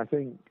I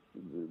think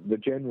the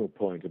general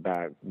point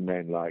about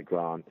men like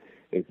Grant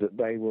is that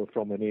they were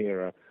from an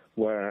era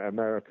where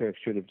America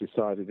should have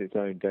decided its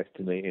own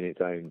destiny in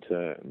its own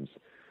terms,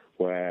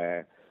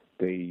 where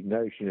the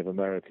notion of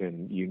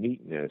American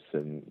uniqueness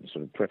and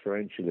sort of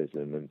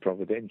preferentialism and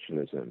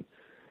providentialism,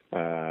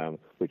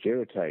 which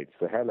irritates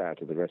the hell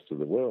out of the rest of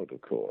the world,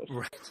 of course.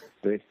 Right.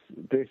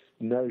 This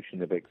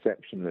notion of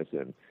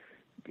exceptionalism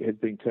has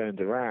been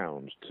turned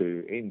around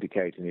to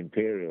indicate an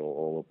imperial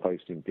or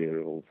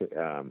post-imperial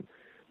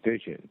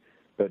vision.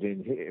 But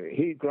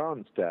in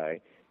Grant's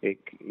day,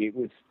 it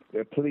was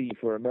a plea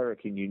for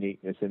American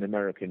uniqueness in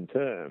American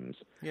terms,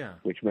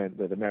 which meant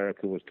that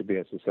America was to be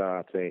a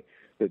society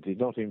that did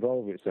not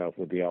involve itself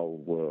with the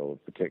old world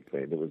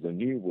particularly. There was a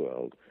new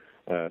world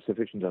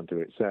sufficient unto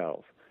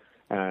itself.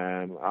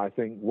 I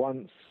think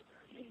once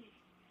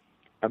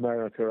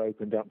America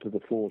opened up to the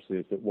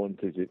forces that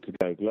wanted it to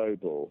go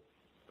global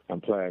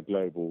and play a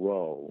global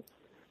role,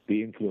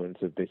 the influence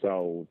of this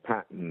old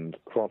patterned,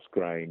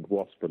 cross-grained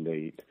WASP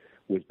elite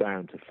was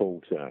bound to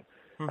falter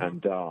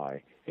and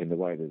die in the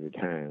way that it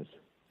has.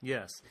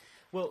 Yes.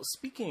 Well,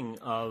 speaking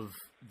of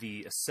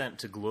the ascent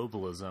to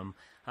globalism,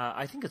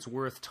 I think it's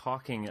worth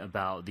talking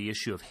about the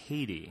issue of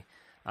Haiti,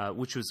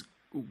 which was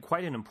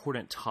quite an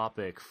important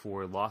topic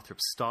for Lothrop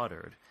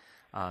Stoddard,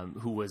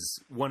 who was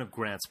one of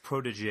Grant's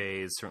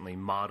protégés, certainly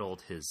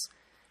modeled his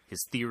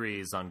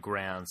theories on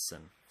Grant's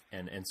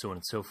and so on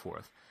and so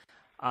forth.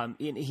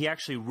 He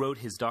actually wrote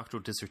his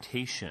doctoral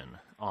dissertation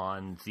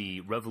on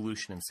the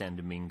revolution in San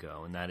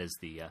Domingo, and that is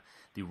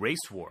the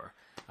race war,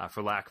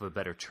 for lack of a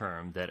better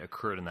term, that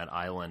occurred in that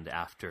island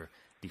after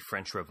the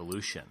French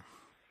Revolution,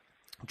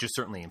 which is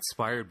certainly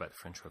inspired by the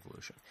French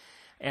Revolution.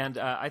 And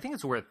I think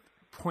it's worth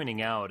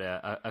pointing out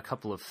a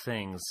couple of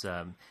things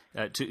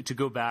to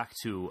go back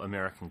to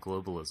American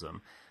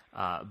globalism.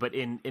 But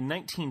in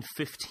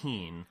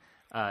 1915,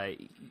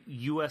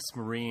 U.S.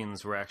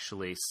 Marines were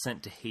actually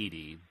sent to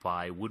Haiti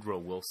by Woodrow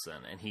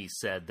Wilson, and he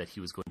said that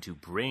he was going to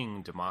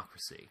bring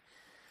democracy.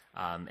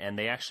 And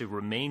they actually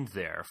remained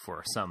there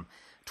for some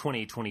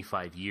 20,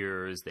 25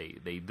 years.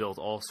 They built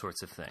all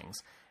sorts of things.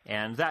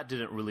 And that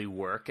didn't really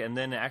work. And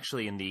then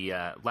actually in the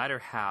latter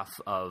half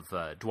of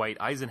Dwight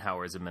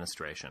Eisenhower's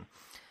administration,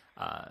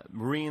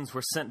 Marines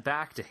were sent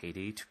back to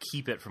Haiti to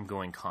keep it from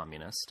going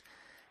communist.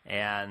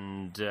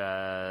 And the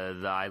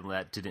island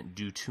that didn't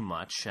do too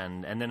much.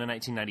 And then in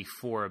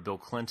 1994, Bill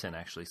Clinton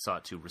actually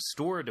sought to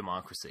restore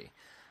democracy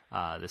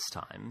this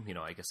time,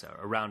 I guess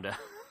around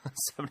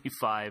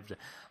 75 to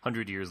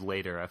 100 years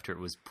later after it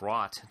was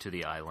brought to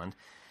the island.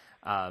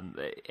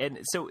 And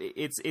so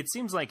it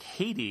seems like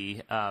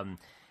Haiti,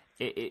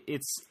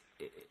 it's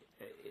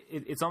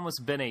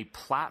almost been a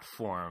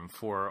platform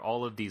for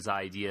all of these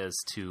ideas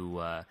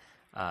to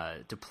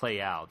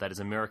play out. That is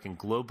American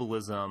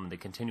globalism, the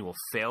continual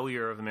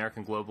failure of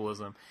American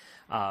globalism,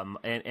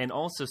 and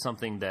also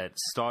something that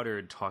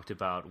Stoddard talked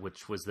about,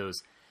 which was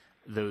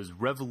those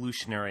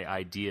revolutionary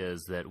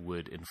ideas that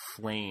would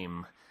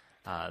inflame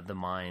the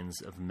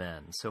minds of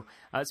men. So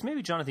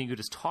maybe, Jonathan, you could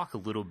just talk a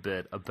little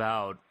bit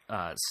about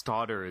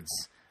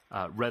Stoddard's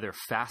rather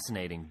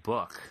fascinating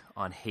book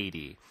on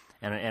Haiti,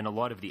 and a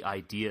lot of the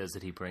ideas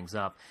that he brings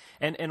up,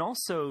 and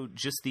also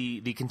just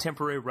the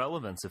contemporary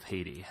relevance of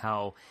Haiti,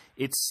 how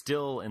it's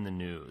still in the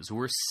news.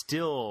 We're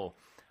still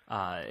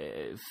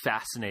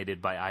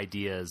fascinated by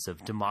ideas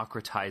of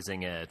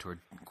democratizing it or,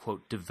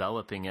 quote,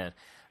 developing it,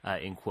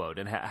 end quote,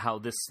 and how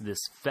this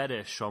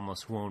fetish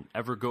almost won't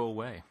ever go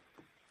away.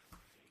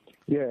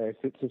 Yes,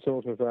 it's a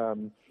sort of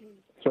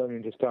thrown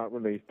into stark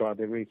relief by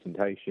the recent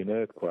Haitian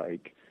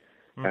earthquake.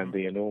 And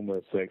the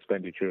enormous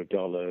expenditure of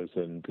dollars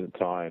and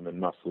time and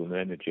muscle and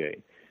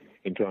energy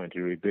in trying to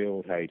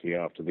rebuild Haiti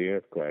after the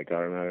earthquake. I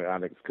remember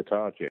Alex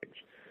Katarjic,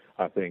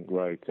 I think,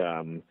 wrote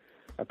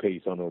a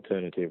piece on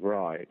alternative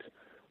right,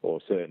 or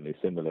certainly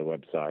similar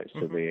websites,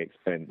 to the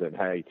extent that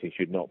Haiti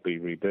should not be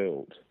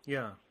rebuilt.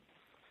 Yeah.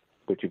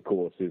 Which, of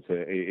course, is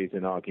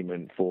an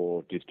argument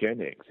for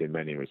dysgenics in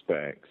many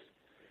respects.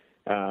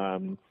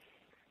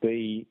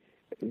 The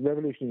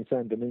Revolution in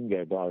San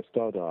Domingo by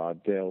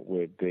Stoddard dealt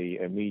with the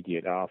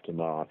immediate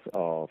aftermath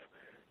of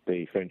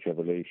the French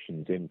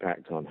Revolution's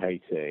impact on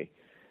Haiti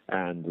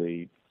and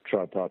the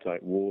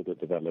tripartite war that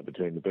developed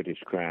between the British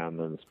Crown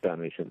and the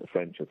Spanish and the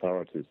French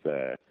authorities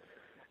there,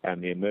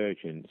 and the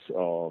emergence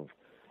of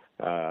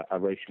a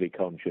racially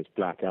conscious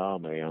black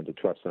army under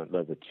Toussaint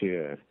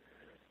Louverture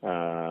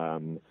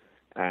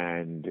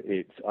and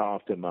its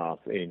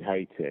aftermath in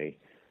Haiti,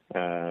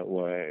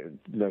 where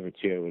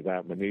Louverture was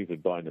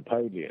outmaneuvered by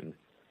Napoleon,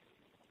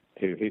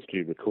 who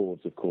history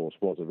records, of course,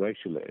 was a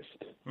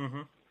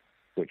racialist,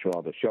 which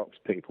rather shocks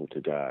people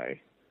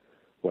today.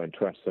 When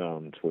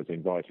Toussaint was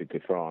invited to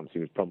France, he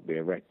was promptly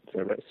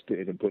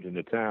arrested and put in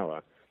a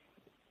tower.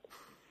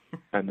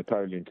 And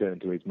Napoleon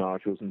turned to his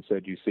marshals and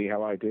said, "You see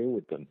how I deal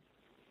with them."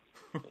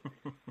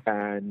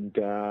 And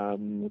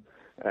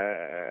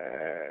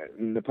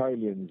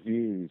Napoleon's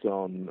views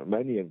on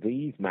many of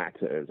these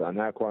matters are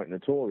now quite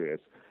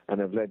notorious and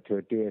have led to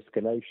a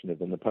de-escalation of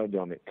the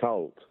Napoleonic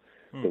cult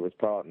that was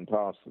part and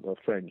parcel of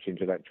French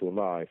intellectual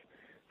life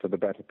for the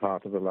better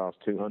part of the last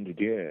 200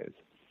 years.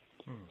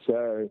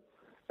 So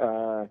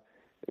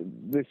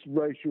this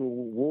racial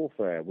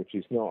warfare, which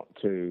is not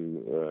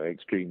too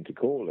extreme to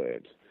call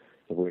it,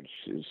 which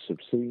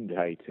subsumed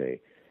Haiti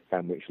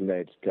and which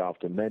led to,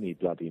 after many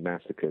bloody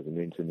massacres and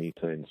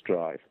internecine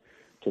strife,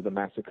 to the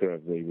massacre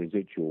of the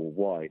residual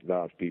white,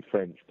 largely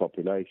French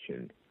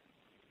population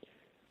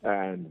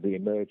and the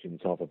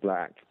emergence of a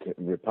black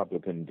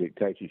republican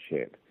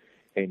dictatorship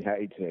in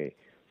Haiti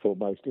for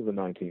most of the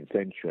 19th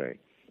century.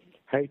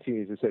 Haiti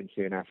is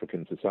essentially an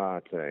African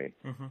society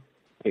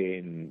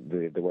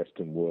in the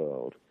Western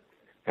world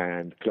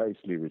and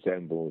closely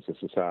resembles a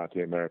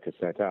society America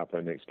set up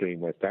in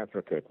extreme West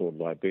Africa called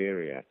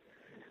Liberia.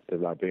 The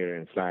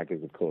Liberian flag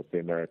is, of course, the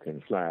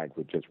American flag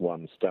with just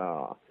one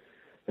star.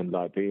 And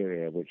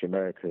Liberia, which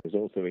America has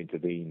also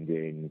intervened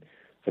in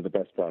for the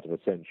best part of a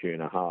century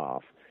and a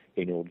half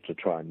in order to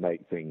try and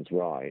make things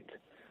right,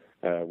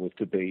 was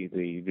to be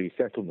the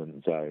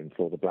resettlement zone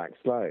for the black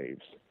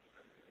slaves.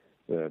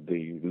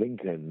 The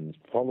Lincoln's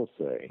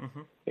policy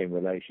in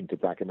relation to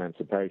black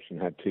emancipation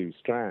had two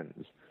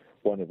strands,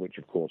 one of which,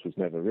 of course, was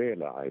never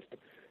realized,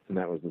 and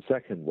that was the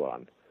second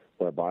one,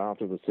 whereby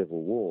after the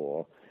Civil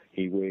War,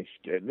 he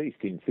wished, at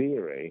least in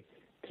theory,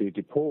 to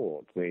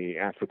deport the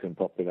African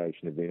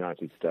population of the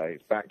United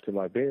States back to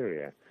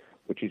Liberia,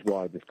 which is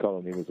why this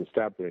colony was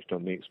established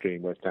on the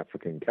extreme West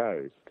African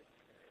coast.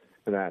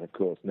 And that, of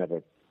course,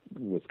 never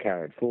was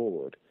carried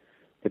forward.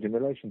 But in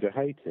relation to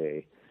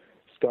Haiti,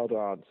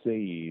 Stoddard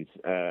sees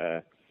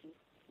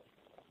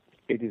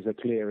it is a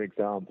clear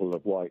example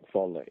of white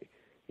folly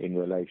in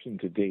relation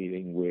to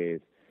dealing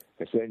with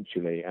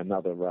essentially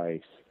another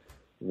race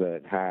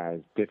that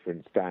has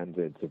different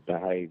standards of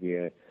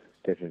behavior,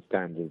 different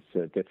standards,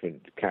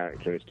 different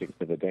characteristics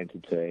of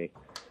identity,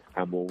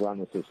 and will run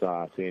a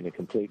society in a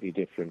completely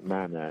different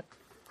manner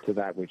to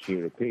that which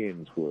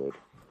Europeans would,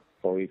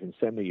 or even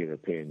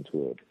semi-Europeans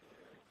would.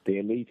 The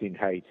elite in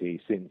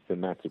Haiti, since the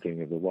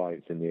massacring of the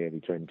whites in the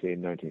early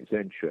 19th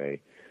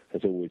century,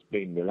 has always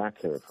been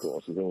mulatto, of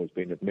course, has always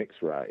been of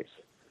mixed race,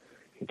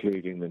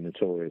 including the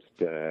notorious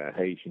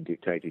Haitian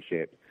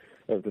dictatorship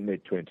of the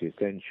mid-20th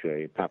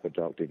century, Papa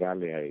Doc de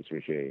Valier's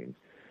regime,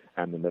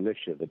 and the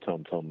militia, the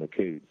Tonton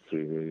Macoutes,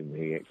 through whom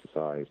he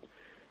exercised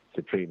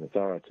supreme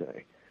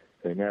authority.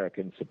 The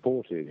Americans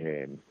supported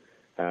him,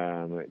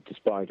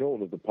 despite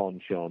all of the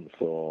penchant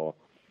for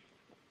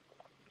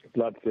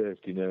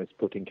bloodthirstiness,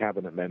 putting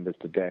cabinet members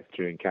to death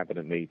during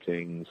cabinet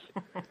meetings,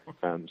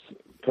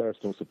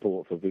 personal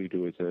support for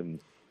voodooism,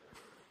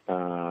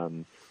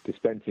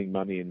 dispensing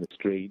money in the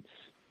streets,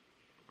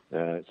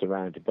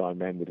 surrounded by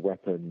men with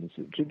weapons,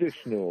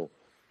 traditional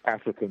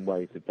African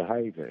ways of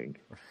behaving.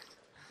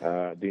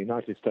 The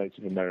United States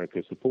of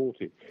America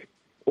supported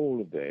all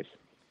of this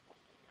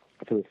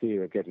for the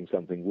fear of getting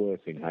something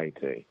worse in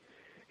Haiti.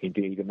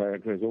 Indeed,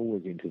 America is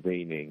always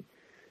intervening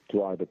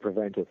to either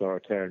prevent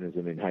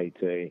authoritarianism in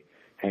Haiti,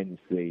 hence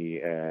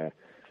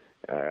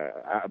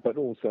but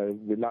also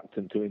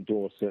reluctant to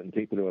endorse certain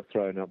people who are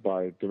thrown up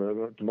by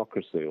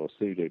democracy or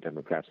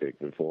pseudo-democratic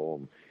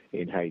reform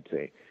in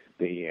Haiti.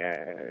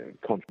 The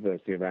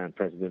controversy around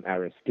President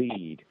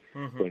Aristide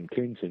when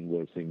Clinton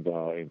was in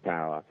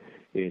power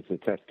is a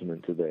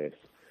testament to this.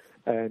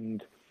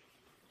 And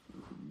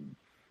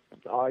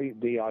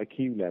the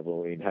IQ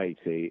level in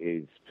Haiti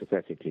is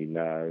pathetically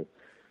low.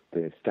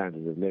 The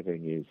standard of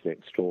living is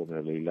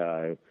extraordinarily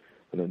low.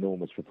 An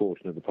enormous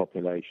proportion of the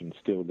population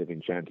still live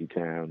in shanty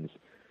towns,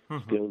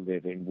 still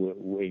live in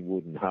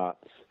wooden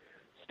huts,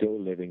 still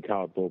live in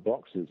cardboard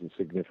boxes. A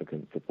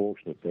significant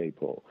proportion of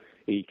people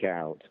eke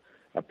out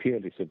a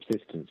purely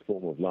subsistence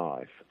form of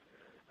life.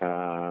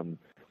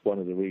 One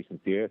of the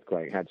reasons the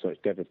earthquake had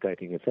such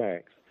devastating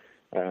effects,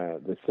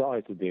 the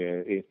size of the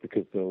earth is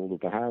because all of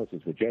the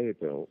houses were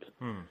jerry-built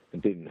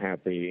and didn't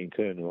have the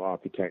internal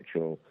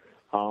architectural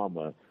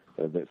armour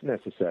that's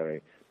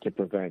necessary to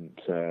prevent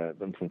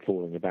them from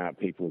falling about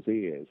people's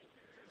ears.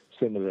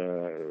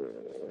 Similar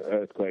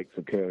earthquakes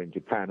occur in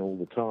Japan all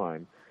the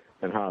time,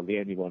 and hardly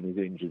anyone is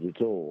injured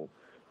at all.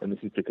 And this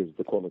is because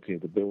the quality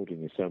of the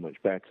building is so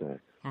much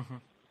better.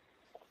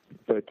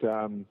 But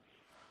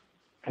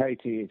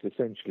Haiti is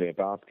essentially a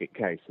basket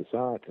case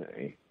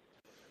society,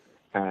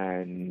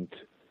 and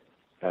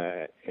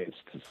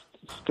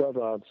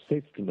Stoddard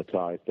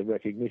systematized the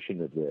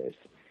recognition of this.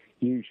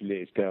 Usually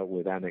it's dealt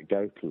with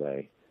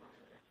anecdotally,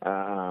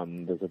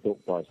 There's a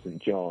book by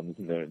St. John,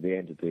 isn't there, at the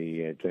end of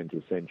the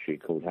 20th century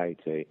called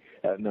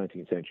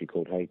 19th century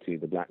called Haiti,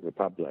 the Black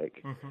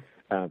Republic.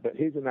 But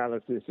his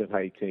analysis of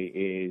Haiti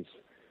is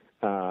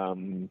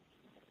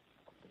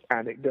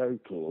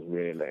anecdotal,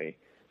 really,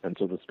 and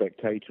sort of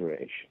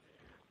spectatorish,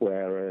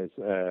 whereas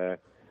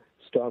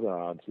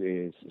Stoddard's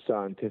is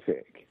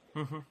scientific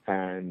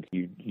and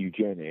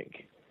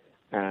eugenic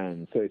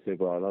and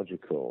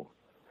sociobiological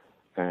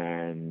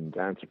and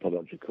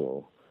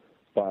anthropological,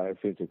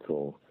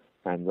 biophysical,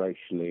 and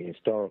racially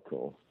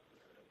historical.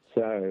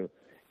 So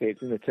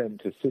it's an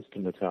attempt to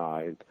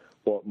systematize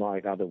what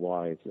might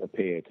otherwise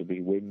appear to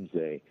be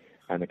whimsy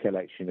and a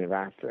collection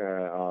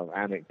of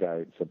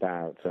anecdotes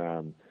about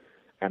an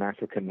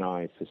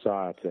Africanized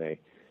society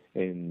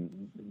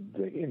in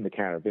the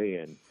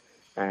Caribbean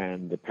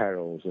and the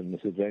perils and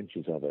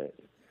misadventures of it.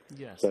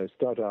 Yes. So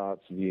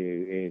Stoddard's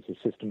view is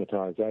a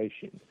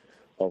systematization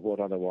of what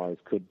otherwise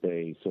could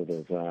be sort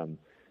of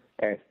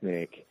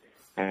ethnic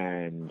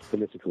and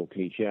political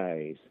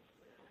cliches.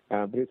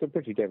 But it's a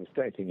pretty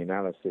devastating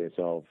analysis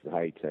of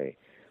Haiti,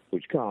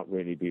 which can't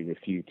really be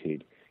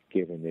refuted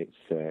given its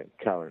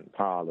current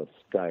parlous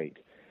state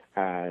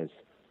as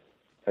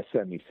a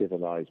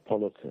semi-civilized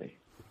polity.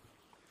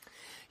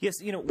 Yes,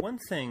 one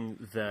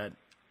thing that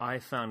I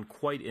found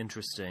quite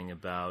interesting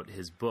about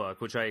his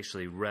book, which I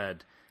actually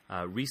read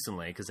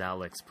recently because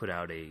Alex put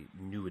out a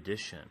new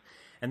edition,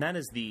 and that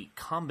is the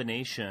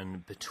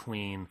combination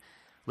between,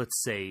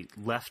 let's say,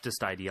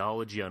 leftist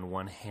ideology on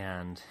one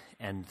hand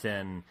and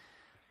then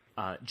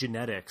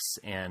genetics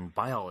and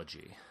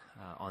biology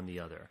on the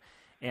other.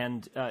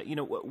 And,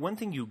 one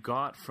thing you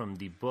got from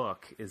the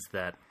book is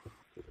that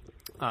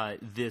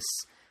this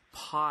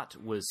pot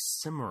was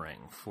simmering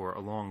for a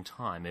long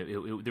time.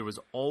 There was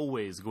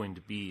always going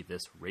to be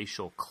this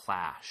racial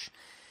clash.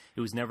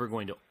 It was never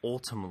going to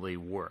ultimately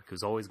work. It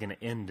was always going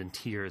to end in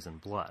tears and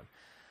blood.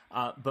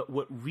 But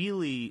what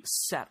really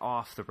set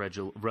off the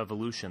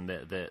revolution,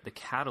 the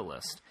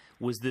catalyst,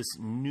 was this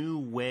new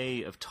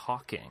way of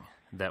talking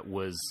that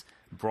was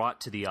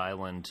brought to the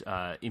island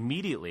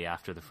immediately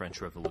after the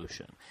French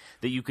Revolution,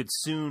 that you could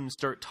soon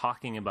start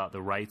talking about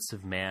the rights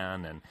of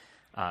man and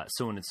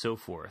so on and so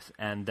forth,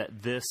 and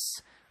that this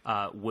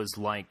was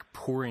like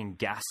pouring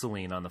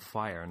gasoline on the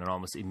fire, and it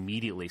almost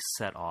immediately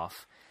set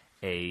off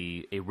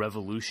a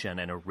revolution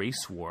and a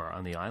race war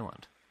on the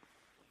island.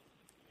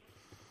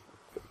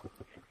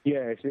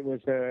 Yes, it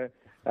was,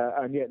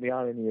 and yet the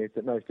irony is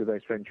that most of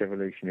those French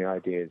revolutionary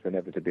ideas were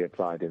never to be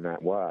applied in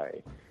that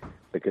way,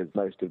 because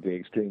most of the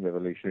extreme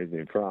revolutionaries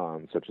in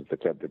France, such as the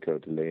Club de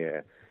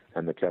Cordelier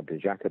and the Club de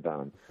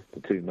Jacobin,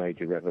 the two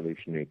major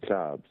revolutionary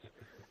clubs,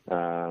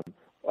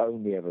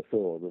 only ever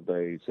thought that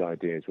those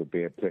ideas would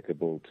be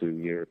applicable to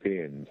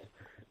Europeans,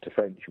 to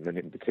Frenchmen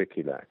in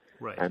particular,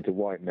 right, and to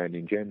white men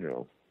in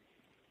general.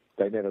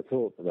 They never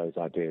thought that those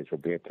ideas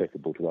would be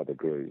applicable to other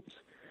groups.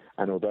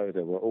 And although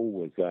there were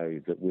always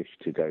those that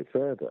wished to go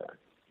further,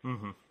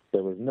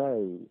 there was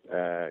no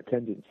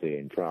tendency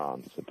in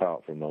France,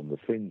 apart from on the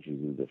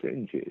fringes of the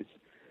fringes,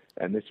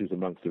 and this was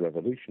amongst the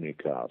revolutionary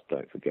class,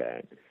 don't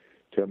forget,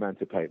 to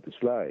emancipate the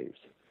slaves.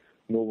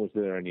 Nor was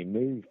there any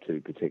move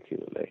to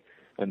particularly.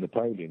 And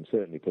Napoleon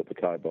certainly put the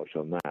kibosh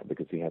on that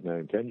because he had no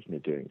intention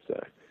of doing so,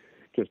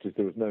 just as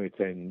there was no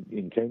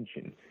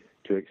intention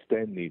to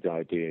extend these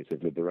ideas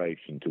of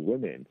liberation to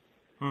women.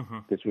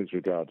 This was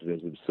regarded as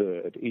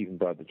absurd even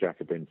by the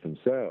Jacobins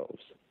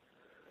themselves.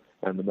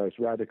 And the most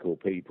radical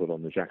people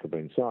on the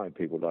Jacobin side,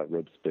 people like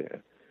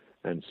Robespierre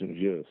and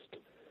Saint-Just,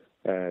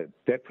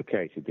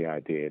 deprecated the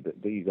idea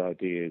that these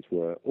ideas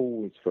were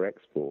always for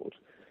export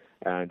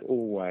and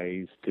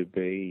always to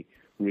be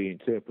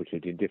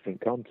reinterpreted in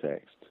different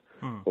contexts.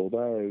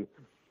 Although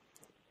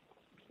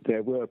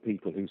there were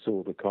people who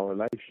saw the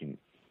correlation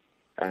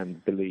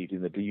and believed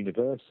in the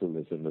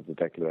universalism of the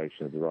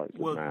Declaration of the Rights of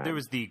Man. Well, there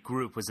was the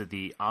group, was it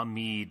the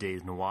Amis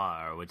des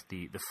Noirs, which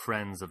the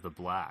Friends of the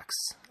Blacks,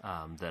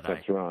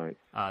 That's right.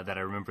 That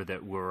I remember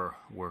that were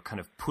kind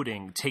of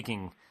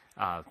taking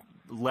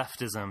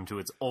leftism to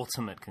its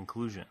ultimate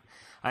conclusion.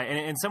 And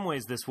in some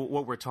ways,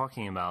 what we're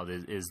talking about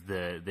is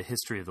the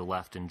history of the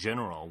left in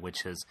general,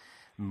 which has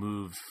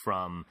moved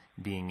from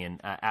being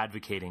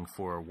advocating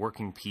for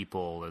working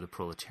people or the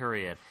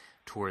proletariat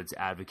towards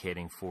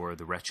advocating for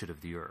the wretched of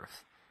the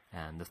earth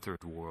and the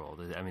third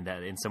world. I mean,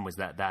 that in some ways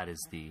that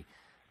is the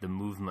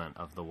movement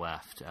of the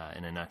left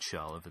in a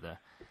nutshell over the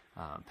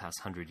past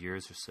 100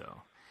 years or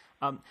so.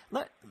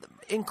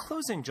 In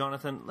closing,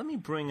 Jonathan, let me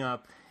bring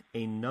up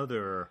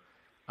another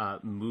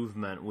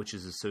movement which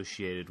is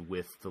associated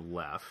with the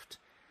left,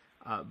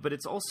 but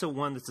it's also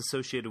one that's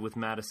associated with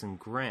Madison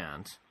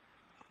Grant,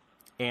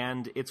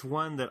 and it's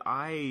one that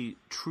I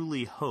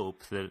truly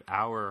hope that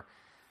our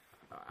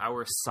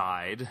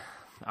side,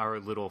 our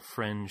little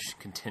fringe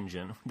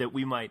contingent, that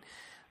we might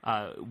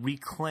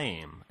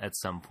reclaim at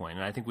some point.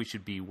 And I think we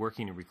should be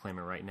working to reclaim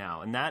it right now.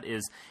 And that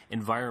is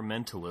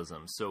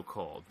environmentalism,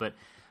 so-called. But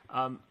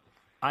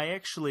I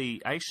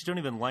actually don't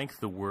even like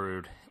the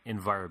word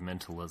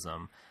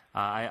environmentalism.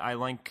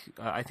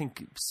 I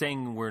think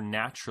saying we're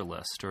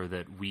naturalist, or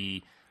that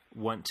we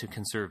want to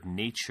conserve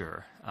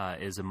nature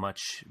is a much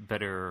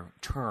better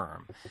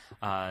term.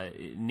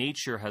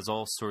 Nature has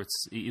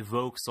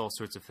evokes all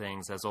sorts of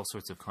things, has all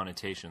sorts of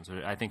connotations,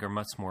 which I think are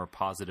much more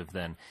positive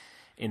than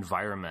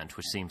environment,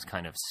 which seems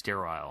kind of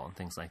sterile and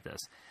things like this.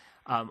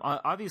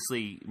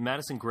 Obviously,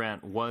 Madison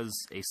Grant was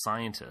a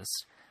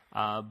scientist,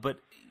 but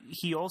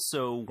he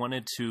also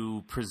wanted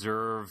to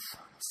preserve,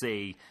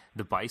 say,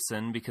 the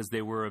bison because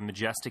they were a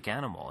majestic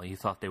animal. He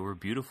thought they were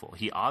beautiful.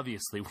 He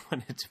obviously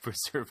wanted to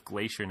preserve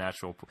Glacier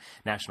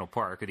National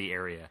Park, or the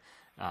area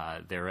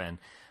therein,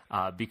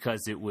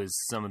 because it was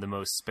some of the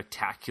most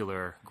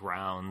spectacular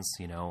grounds,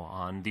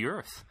 on the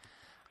earth.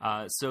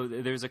 So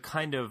there's a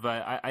kind of,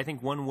 I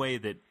think one way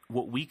that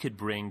what we could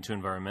bring to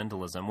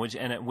environmentalism,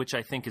 which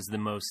I think is the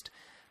most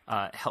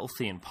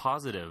healthy and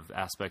positive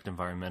aspect of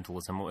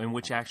environmentalism, and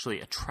which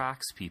actually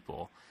attracts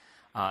people,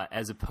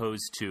 as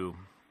opposed to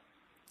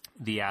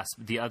the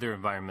other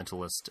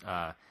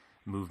environmentalist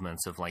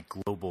movements of like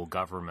global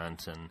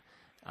government and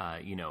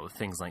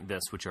things like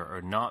this, which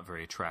are not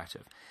very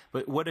attractive.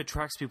 But what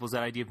attracts people is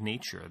that idea of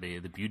nature, the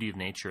beauty of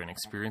nature and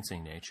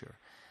experiencing nature.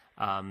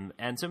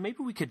 And so maybe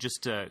we could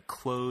just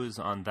close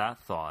on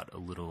that thought a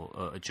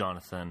little,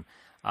 Jonathan.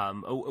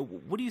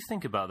 What do you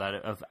think about that,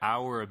 of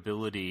our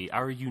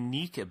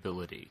unique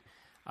ability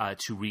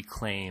to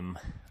reclaim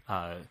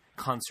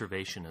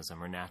conservationism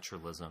or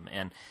naturalism,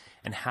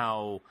 and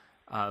how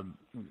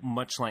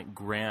much like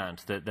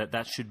Grant,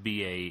 that should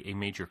be a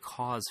major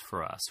cause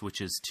for us, which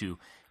is to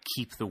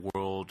keep the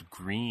world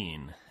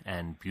green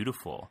and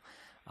beautiful,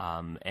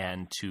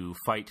 and to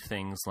fight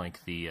things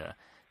like the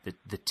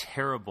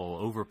terrible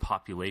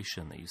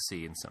overpopulation that you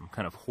see in some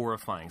kind of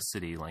horrifying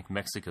city like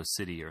Mexico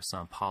City or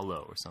Sao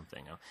Paulo or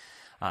something.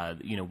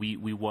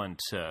 We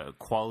want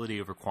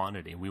quality over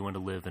quantity. We want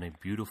to live in a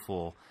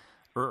beautiful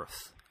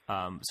earth.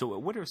 So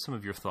what are some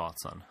of your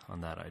thoughts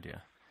on that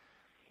idea?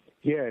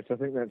 Yes, I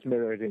think that's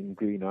mirrored in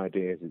green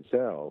ideas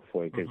itself,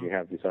 because you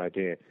have this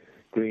idea,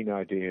 green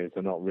ideas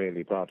are not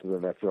really part of the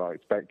left-right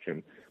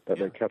spectrum, but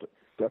they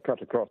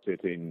cut across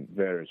it in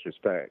various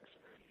respects.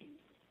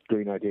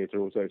 Green ideas are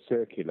also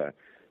circular,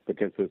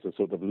 because there's a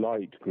sort of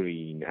light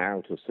green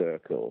outer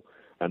circle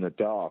and a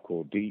dark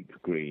or deep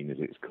green, as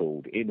it's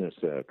called, inner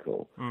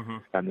circle.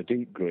 And the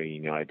deep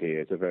green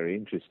ideas are very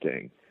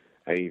interesting,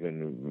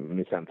 even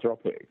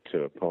misanthropic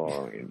to a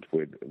point,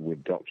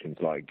 with doctrines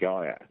like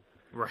Gaia.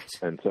 Right.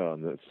 And so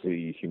on, that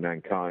see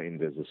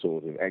humankind as a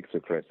sort of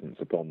exocrescence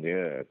upon the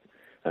earth,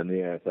 and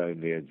the earth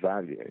only as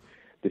value.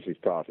 This is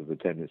part of the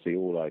tendency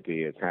all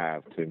ideas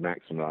have to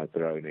maximize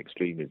their own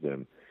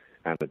extremism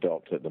and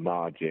adopt at the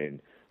margin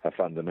a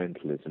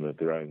fundamentalism of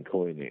their own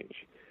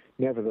coinage.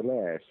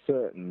 Nevertheless,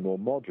 certain more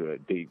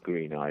moderate deep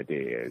green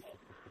ideas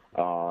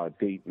are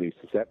deeply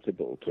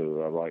susceptible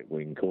to a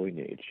right-wing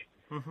coinage.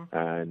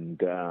 And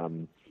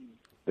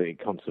the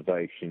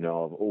conservation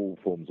of all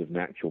forms of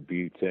natural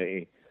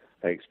beauty,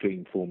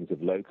 extreme forms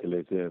of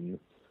localism,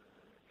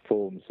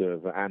 forms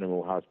of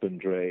animal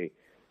husbandry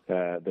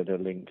that are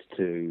linked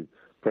to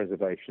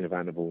preservation of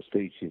animal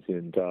species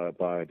and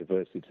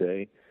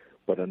biodiversity,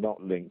 but are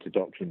not linked to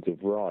doctrines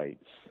of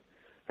rights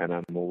and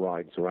animal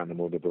rights or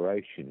animal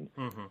liberation,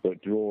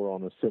 but draw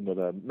on a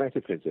similar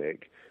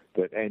metaphysic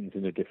that ends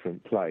in a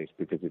different place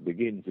because it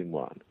begins in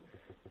one.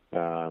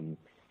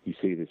 You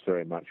see this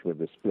very much with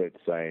the split,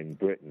 say, in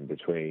Britain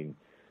between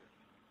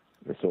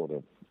the sort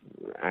of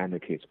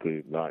anarchist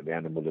group like the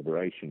Animal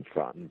Liberation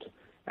Front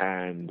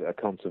and a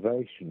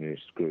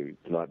conservationist group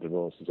like the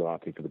Royal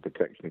Society for the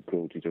Protection of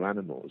Cruelty to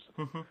Animals.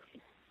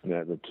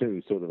 The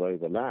two sort of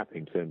overlap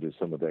in terms of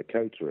some of their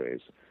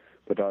coteries,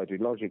 but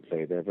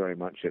ideologically they're very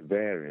much at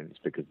variance,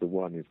 because the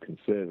one is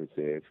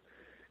conservative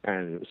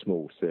and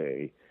small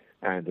c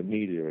and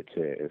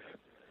ameliorative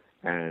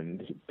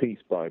and piece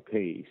by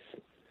piece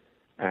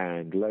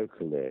and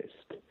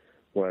localist,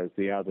 whereas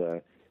the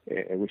other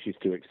wishes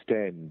to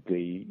extend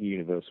the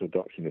universal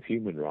doctrine of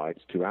human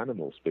rights to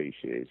animal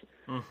species,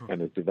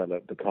 and has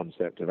developed the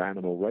concept of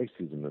animal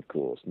racism, of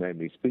course,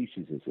 namely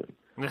speciesism,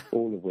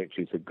 all of which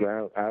is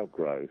a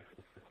outgrowth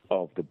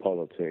of the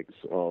politics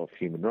of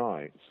human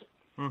rights.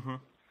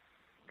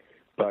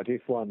 But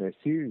if one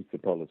eschews the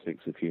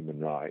politics of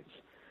human rights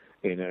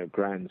in a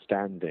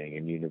grandstanding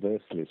and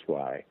universalist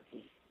way,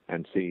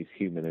 and sees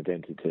human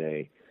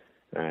identity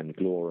and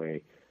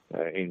glory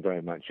in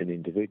very much an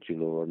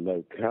individual or a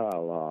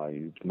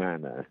localized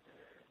manner,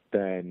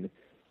 then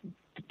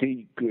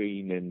deep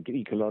green and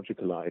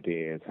ecological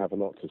ideas have a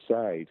lot to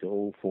say to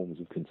all forms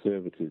of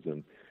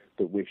conservatism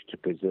that wish to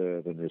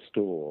preserve and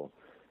restore,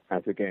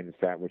 as against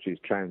that which is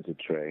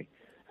transitory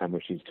and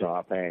which is to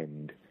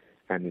upend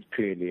and is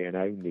purely and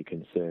only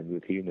concerned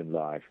with human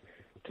life,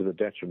 to the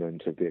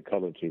detriment of the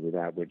ecology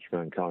without which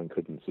mankind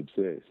couldn't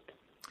subsist.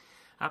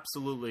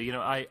 Absolutely.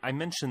 I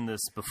mentioned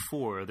this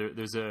before.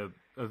 There's a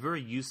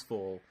very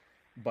useful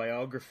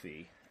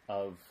biography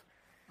of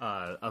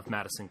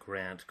Madison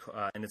Grant,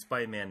 and it's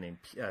by a man named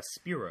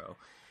Spiro.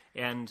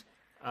 And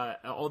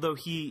although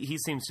he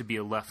seems to be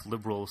a left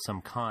liberal of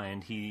some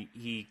kind,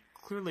 he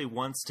clearly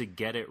wants to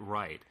get it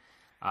right.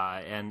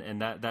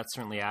 And that's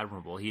certainly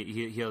admirable.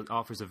 He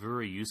offers a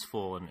very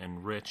useful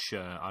and rich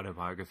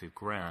autobiography of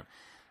Grant,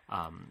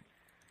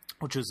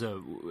 which has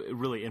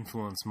really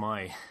influenced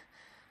my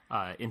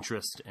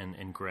interest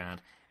in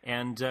Grant.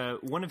 And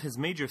one of his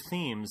major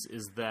themes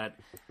is that,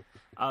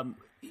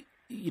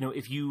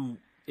 if you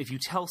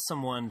tell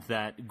someone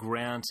that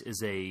Grant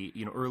is a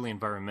early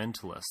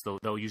environmentalist,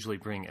 they'll usually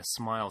bring a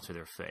smile to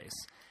their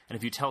face. And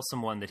if you tell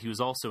someone that he was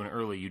also an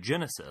early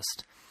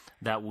eugenicist,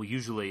 that will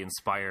usually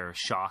inspire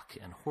shock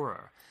and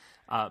horror.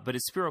 But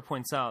as Spiro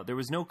points out, there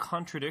was no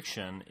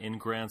contradiction in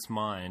Grant's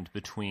mind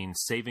between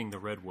saving the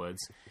redwoods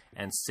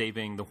and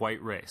saving the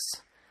white race,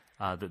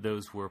 that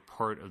those were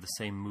part of the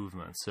same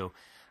movement. So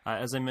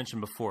as I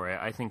mentioned before,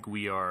 I think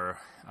we are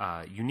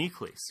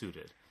uniquely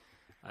suited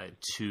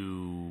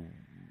to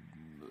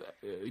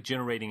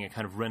generating a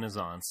kind of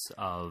renaissance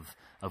of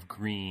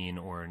green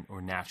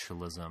or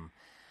naturalism,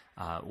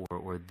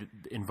 or the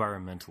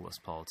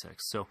environmentalist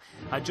politics. So,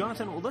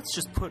 Jonathan, well, let's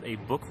just put a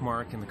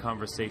bookmark in the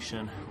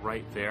conversation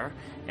right there,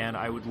 and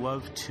I would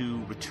love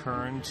to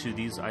return to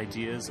these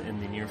ideas in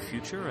the near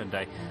future, and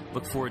I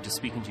look forward to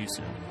speaking to you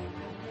soon.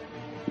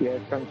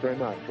 Yes, thanks very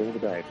much. All the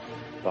best.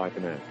 Bye for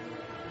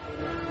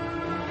now.